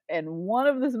Virginia. And one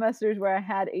of the semesters where I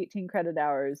had 18 credit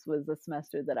hours was a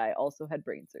semester that I also had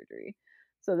brain surgery.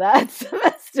 So that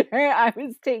semester, I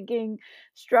was taking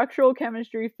structural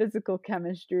chemistry, physical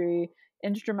chemistry,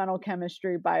 instrumental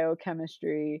chemistry,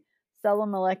 biochemistry, cell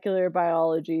and molecular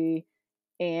biology,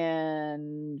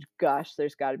 and gosh,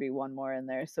 there's got to be one more in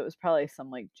there. So it was probably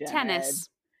some like gen tennis.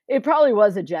 Ed. It probably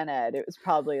was a gen ed. It was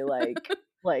probably like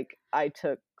like I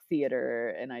took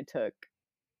theater and I took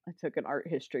an art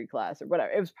history class or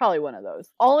whatever. It was probably one of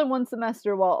those. All in one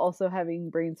semester while also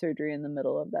having brain surgery in the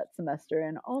middle of that semester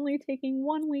and only taking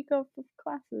 1 week off of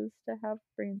classes to have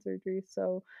brain surgery.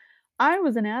 So I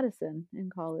was an Addison in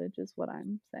college is what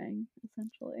I'm saying,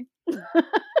 essentially.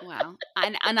 Wow.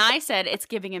 And I said it's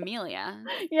giving Amelia.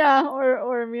 Yeah,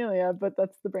 or Amelia, but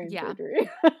that's the brain surgery.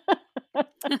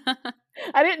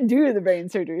 I didn't do the brain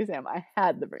surgery, Sam. I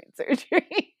had the brain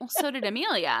surgery. Well, so did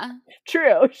Amelia.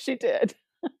 True, she did.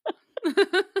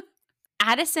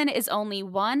 Addison is only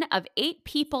one of 8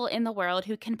 people in the world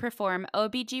who can perform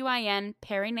OBGYN,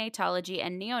 perinatology,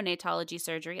 and neonatology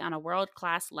surgery on a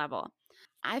world-class level.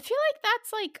 I feel like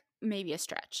that's like maybe a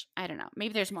stretch. I don't know.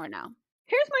 Maybe there's more now.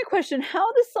 Here's my question.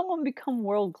 How does someone become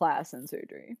world-class in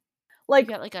surgery? Like, you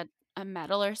get like a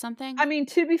medal or something? I mean,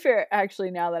 to be fair, actually,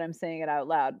 now that I'm saying it out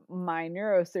loud, my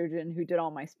neurosurgeon who did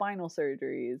all my spinal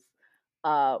surgeries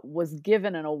was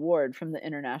given an award from the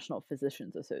International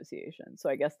Physicians Association. So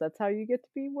I guess that's how you get to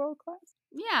be world-class?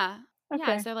 Yeah. Okay.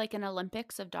 Yeah, is there like an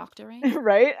Olympics of doctoring?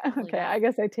 Right? Okay, I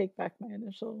guess I take back my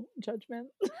initial judgment.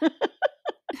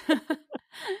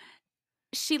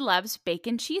 She loves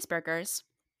bacon cheeseburgers.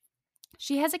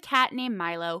 She has a cat named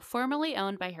Milo, formerly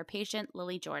owned by her patient,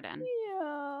 Lily Jordan.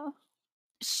 Yeah.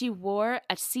 She wore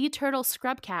a sea turtle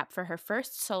scrub cap for her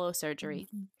first solo surgery.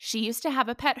 Mm-hmm. She used to have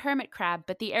a pet hermit crab,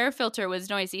 but the air filter was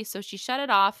noisy, so she shut it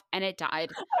off and it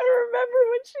died. I remember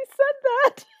when she said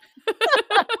that.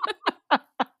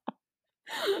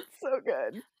 That's so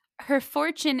good. Her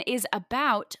fortune is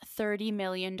about $30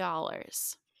 million.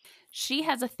 She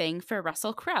has a thing for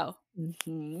Russell Crowe.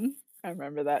 Mm-hmm. I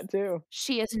remember that too.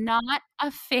 She is not a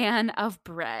fan of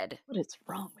bread. What is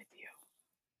wrong with you?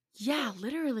 Yeah,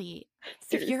 literally.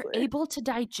 Seriously. If you're able to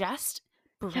digest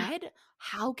bread,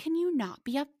 how can you not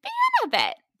be a fan of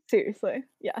it? Seriously,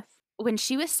 yes. When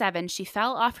she was 7, she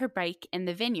fell off her bike in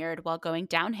the vineyard while going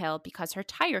downhill because her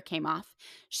tire came off.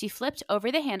 She flipped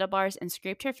over the handlebars and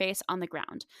scraped her face on the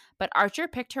ground. But Archer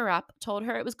picked her up, told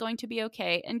her it was going to be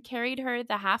okay, and carried her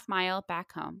the half-mile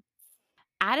back home.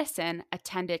 Addison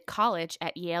attended college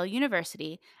at Yale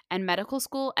University and medical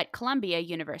school at Columbia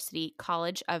University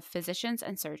College of Physicians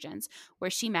and Surgeons,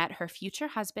 where she met her future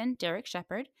husband, Derek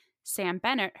Shepard, Sam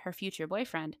Bennett, her future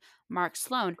boyfriend, Mark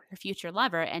Sloan, her future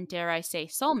lover, and dare I say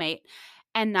soulmate,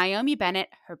 and Naomi Bennett,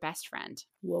 her best friend.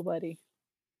 Whoa, buddy.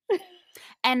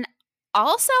 And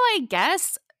also, I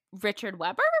guess, Richard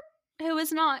Weber, who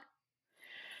is not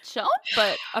shown,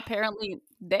 but apparently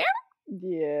there.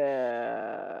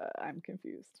 Yeah, I'm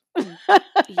confused.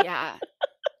 Yeah.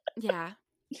 Yeah.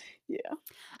 Yeah.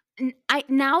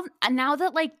 Now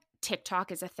that like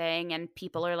TikTok is a thing and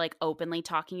people are like openly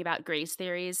talking about Grey's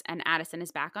theories and Addison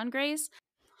is back on Grey's,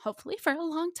 hopefully for a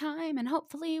long time, and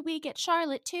hopefully we get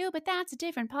Charlotte too, but that's a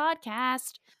different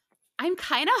podcast. I'm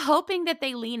kind of hoping that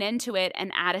they lean into it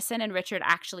and Addison and Richard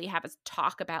actually have a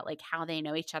talk about like how they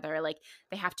know each other. Like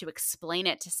they have to explain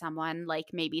it to someone, like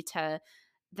maybe to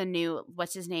the new,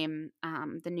 what's his name?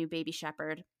 The new baby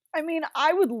shepherd. I mean,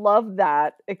 I would love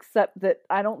that, except that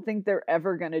I don't think they're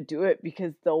ever going to do it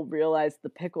because they'll realize the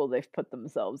pickle they've put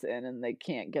themselves in and they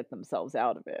can't get themselves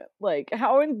out of it. Like,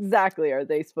 how exactly are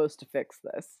they supposed to fix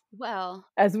this? Well,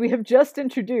 as we have just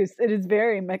introduced, it is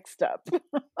very mixed up.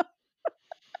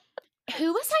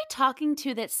 Who was I talking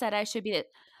to that said I should be the...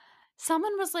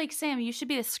 Someone was like, Sam, you should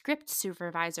be the script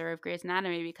supervisor of Grey's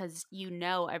Anatomy because you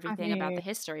know everything about the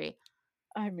history.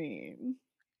 I mean,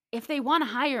 if they want to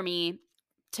hire me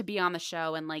to be on the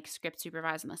show and like script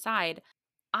supervise on the side,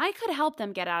 I could help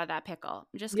them get out of that pickle.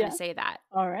 I'm just going to say that.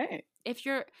 All right. If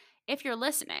you're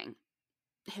listening,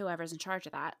 whoever's in charge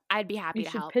of that, I'd be happy to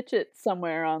help. You should pitch it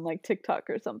somewhere on like TikTok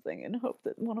or something and hope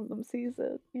that one of them sees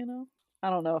it, you know? I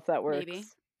don't know if that works. Maybe.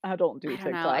 I don't do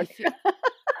TikTok.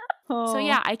 So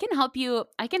yeah, I can help you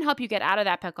get out of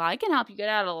that pickle. I can help you get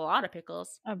out of a lot of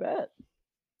pickles. I bet.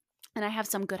 And I have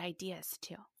some good ideas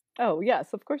too. Oh,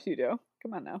 yes, of course you do.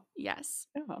 Come on now. Yes.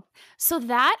 Oh. So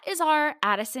that is our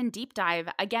Addison deep dive.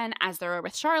 Again, as there were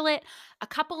with Charlotte, a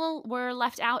couple were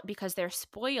left out because they're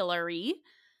spoilery,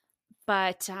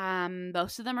 but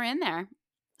most of them are in there.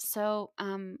 So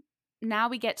now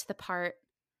we get to the part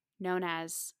known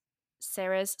as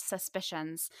Sarah's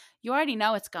suspicions. You already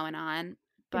know what's going on,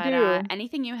 but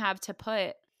anything you have to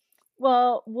put.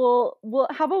 Well,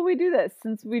 how about we do this?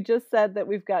 Since we just said that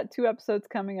we've got 2 episodes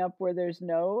coming up where there's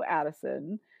no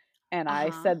Addison, and I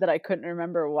said that I couldn't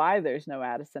remember why there's no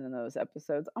Addison in those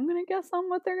episodes, I'm going to guess on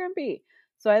what they're going to be.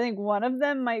 So I think one of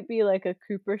them might be like a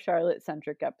Cooper Charlotte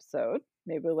centric episode.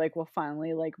 Maybe like we'll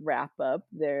finally like wrap up.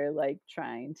 They're like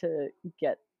trying to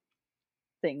get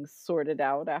things sorted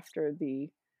out after the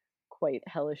quite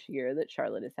hellish year that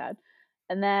Charlotte has had.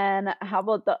 And then how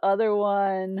about the other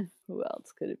one? Who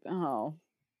else could it be? Oh,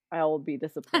 I will be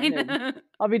disappointed.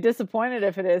 I'll be disappointed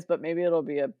if it is, but maybe it'll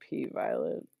be a P.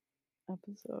 Violet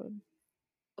episode.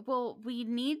 Well, we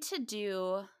need to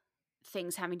do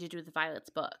things having to do with Violet's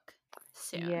book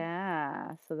soon.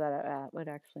 Yeah, so that would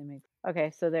actually make...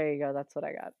 Okay, so there you go. That's what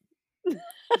I got.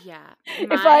 Yeah.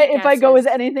 If I go with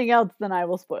anything else, then I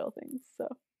will spoil things. So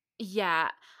yeah,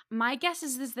 my guess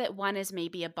is that one is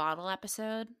maybe a bottle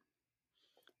episode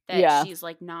that she's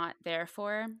like not there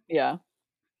for. Yeah.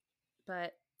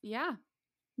 But yeah.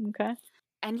 Okay.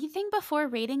 Anything before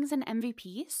ratings and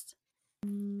MVPs?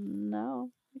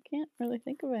 No, I can't really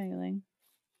think of anything.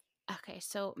 Okay,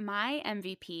 so my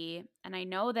MVP, and I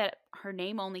know that her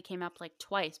name only came up like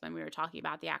twice when we were talking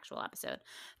about the actual episode,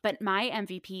 but my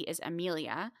MVP is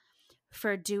Amelia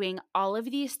for doing all of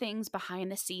these things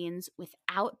behind the scenes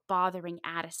without bothering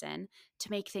Addison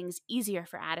to make things easier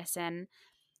for Addison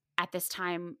at this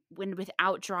time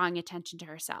without drawing attention to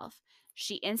herself.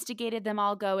 She instigated them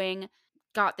all going,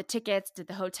 got the tickets, did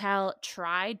the hotel,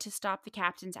 tried to stop the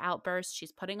captain's outburst.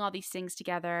 She's putting all these things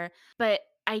together. But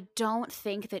I don't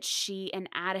think that she and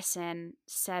Addison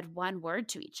said one word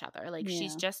to each other. Like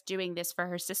she's just doing this for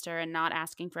her sister and not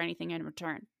asking for anything in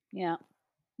return. Yeah.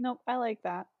 Nope, I like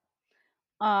that.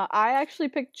 I actually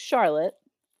picked Charlotte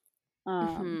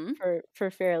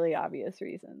for fairly obvious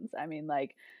reasons. I mean,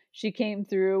 like, she came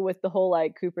through with the whole,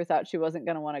 like, Cooper thought she wasn't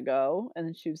going to want to go. And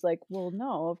then she was like, well,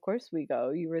 no, of course we go.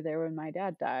 You were there when my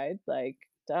dad died. Like,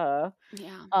 duh.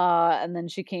 Yeah. And then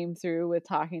she came through with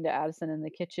talking to Addison in the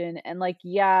kitchen. And, like,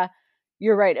 yeah,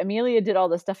 you're right. Amelia did all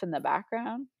the stuff in the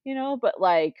background, you know? But,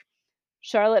 like,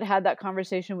 Charlotte had that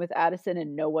conversation with Addison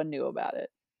and no one knew about it.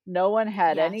 No one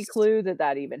had any clue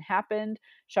that even happened.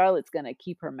 Charlotte's going to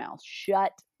keep her mouth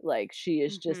shut. Like, she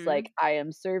is just like, I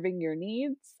am serving your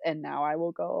needs and now I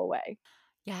will go away.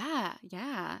 Yeah,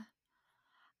 yeah.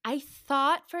 I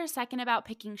thought for a second about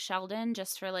picking Sheldon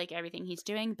just for like everything he's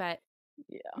doing, but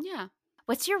yeah.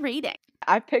 What's your rating?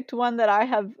 I picked one that I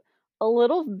have a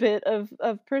little bit of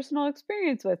personal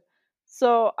experience with.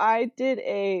 So I did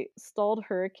a stalled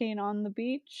hurricane on the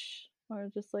beach, or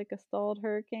just like a stalled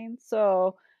hurricane.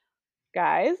 So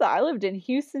guys, I lived in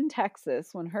Houston, Texas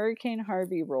when Hurricane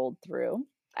Harvey rolled through,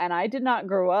 and I did not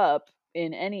grow up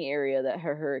in any area that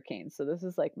had hurricanes. So this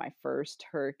is like my first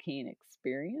hurricane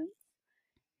experience.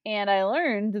 And I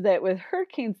learned that with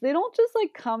hurricanes, they don't just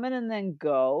like come in and then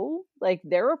go. Like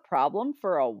they're a problem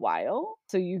for a while.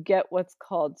 So you get what's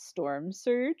called storm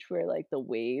surge, where like the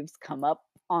waves come up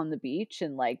on the beach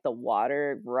and like the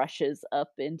water rushes up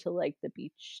into like the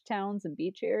beach towns and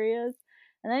beach areas.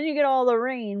 And then you get all the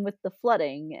rain with the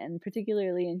flooding. And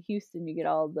particularly in Houston, you get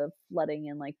all the flooding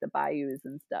in like the bayous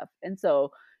and stuff. And so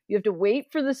you have to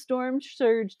wait for the storm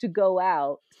surge to go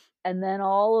out and then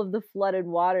all of the flooded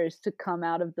waters to come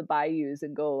out of the bayous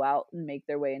and go out and make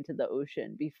their way into the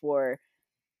ocean before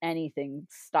anything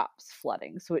stops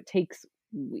flooding. So it takes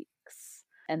weeks.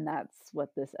 And that's what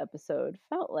this episode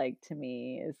felt like to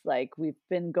me, is like we've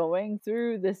been going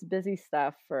through this busy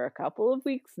stuff for a couple of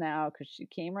weeks now because she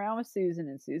came around with Susan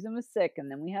and Susan was sick, and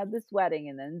then we had this wedding,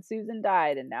 and then Susan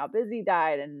died, and now Busy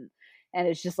died, and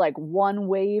it's just like one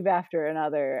wave after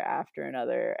another, after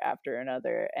another, after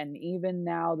another. And even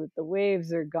now that the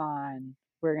waves are gone,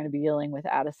 we're going to be dealing with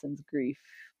Addison's grief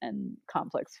and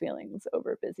complex feelings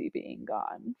over Busy being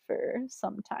gone for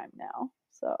some time now.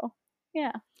 So,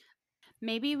 yeah.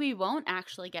 Maybe we won't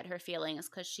actually get her feelings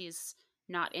because she's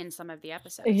not in some of the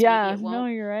episodes. Yeah, no,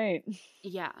 you're right.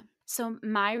 Yeah. So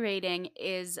my rating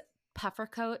is puffer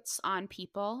coats on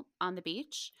people on the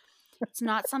beach. It's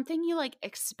not something you like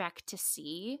expect to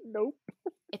see. Nope.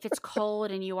 If it's cold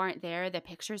and you aren't there, the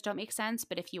pictures don't make sense.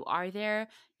 But if you are there,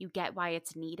 you get why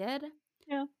it's needed.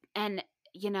 Yeah. And,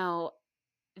 you know,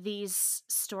 these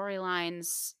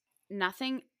storylines,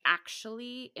 nothing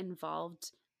actually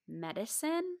involved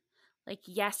medicine. Like,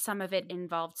 yes, some of it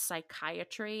involved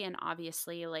psychiatry. And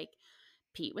obviously, like,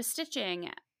 Pete was stitching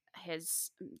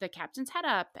the captain's head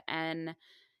up, and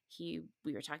we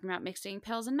were talking about mixing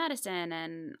pills and medicine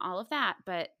and all of that,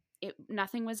 but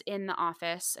nothing was in the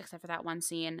office except for that one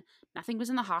scene. Nothing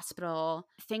was in the hospital.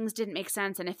 Things didn't make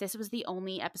sense. And if this was the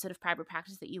only episode of Private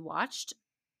Practice that you watched,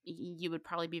 you would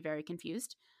probably be very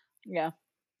confused. Yeah.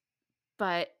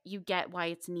 But you get why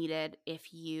it's needed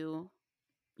if you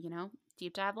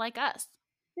deep dive like us.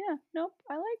 Yeah, nope,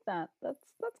 I like that. That's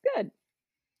good.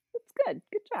 That's good.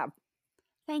 Good job.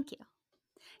 Thank you.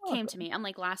 Came to me.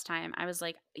 Unlike last time, I was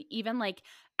like, even like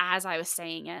as I was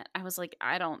saying it, I was like,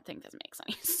 I don't think this makes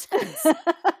any sense.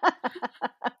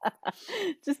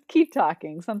 Just keep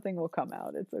talking. Something will come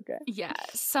out. It's okay. Yeah.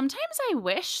 Sometimes I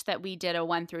wish that we did a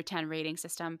 1 through 10 rating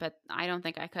system, but I don't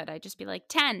think I could. I'd just be like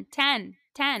 10, 10,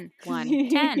 10, 1,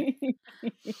 10.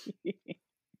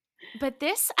 But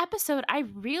this episode, I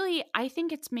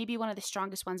think it's maybe one of the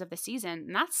strongest ones of the season.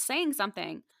 And that's saying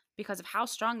something because of how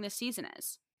strong this season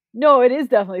is. No, it is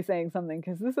definitely saying something,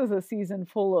 because this is a season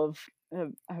full of,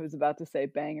 I was about to say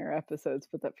banger episodes,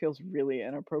 but that feels really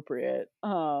inappropriate,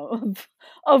 of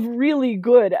really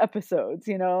good episodes,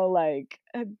 like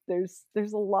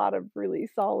there's a lot of really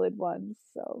solid ones.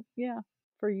 So yeah,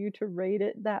 for you to rate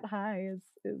it that high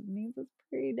means it's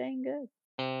pretty dang good.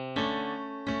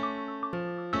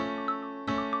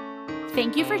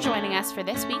 Thank you for joining us for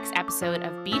this week's episode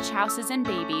of Beach Houses and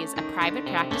Babies, a Private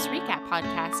Practice Recap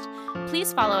podcast.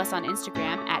 Please follow us on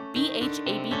Instagram at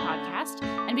BHAB Podcast,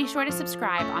 and be sure to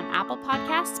subscribe on Apple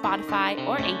Podcasts, Spotify,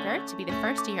 or Anchor to be the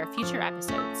first to hear future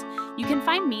episodes. You can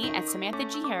find me at Samantha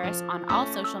G. Harris on all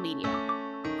social media.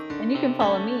 And you can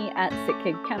follow me at Sick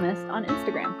Kid Chemist on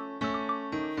Instagram.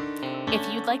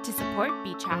 If you'd like to support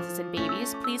Beach Houses and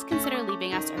Babies, please consider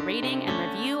leaving us a rating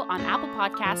and review on Apple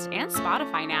Podcasts and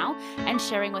Spotify now, and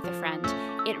sharing with a friend.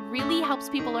 It really helps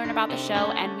people learn about the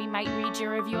show, and we might read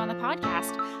your review on the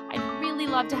podcast. I'd really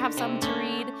love to have some to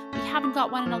read. We haven't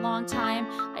got one in a long time.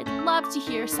 I'd love to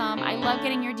hear some. I love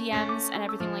getting your DMs and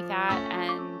everything like that.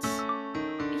 And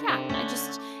yeah,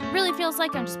 it really feels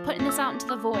like I'm just putting this out into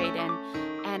the void. And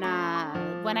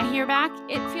when I hear back,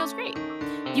 it feels great.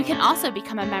 You can also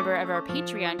become a member of our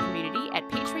Patreon community at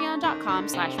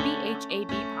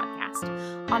patreon.com/BHAB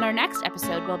podcast. On our next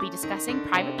episode, we'll be discussing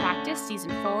Private Practice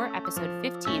Season 4, Episode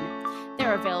 15.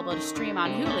 They're available to stream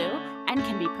on Hulu and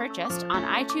can be purchased on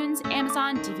iTunes,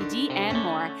 Amazon, DVD, and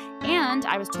more. And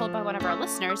I was told by one of our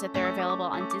listeners that they're available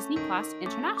on Disney Plus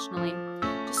internationally,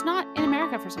 just not in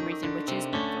America for some reason, which is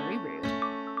very rude.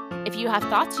 If you have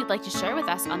thoughts you'd like to share with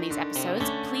us on these episodes,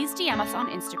 please DM us on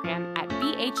Instagram at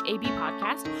BHAB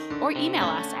Podcast, or email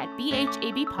us at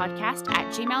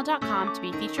bhabpodcast@gmail.com to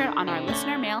be featured on our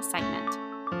listener mail segment.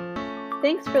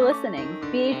 Thanks for listening.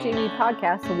 BHAB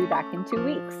Podcast will be back in 2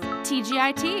 weeks.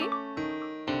 TGIT.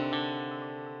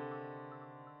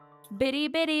 Bitty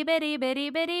bitty bitty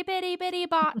bitty bitty bitty bitty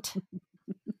bot.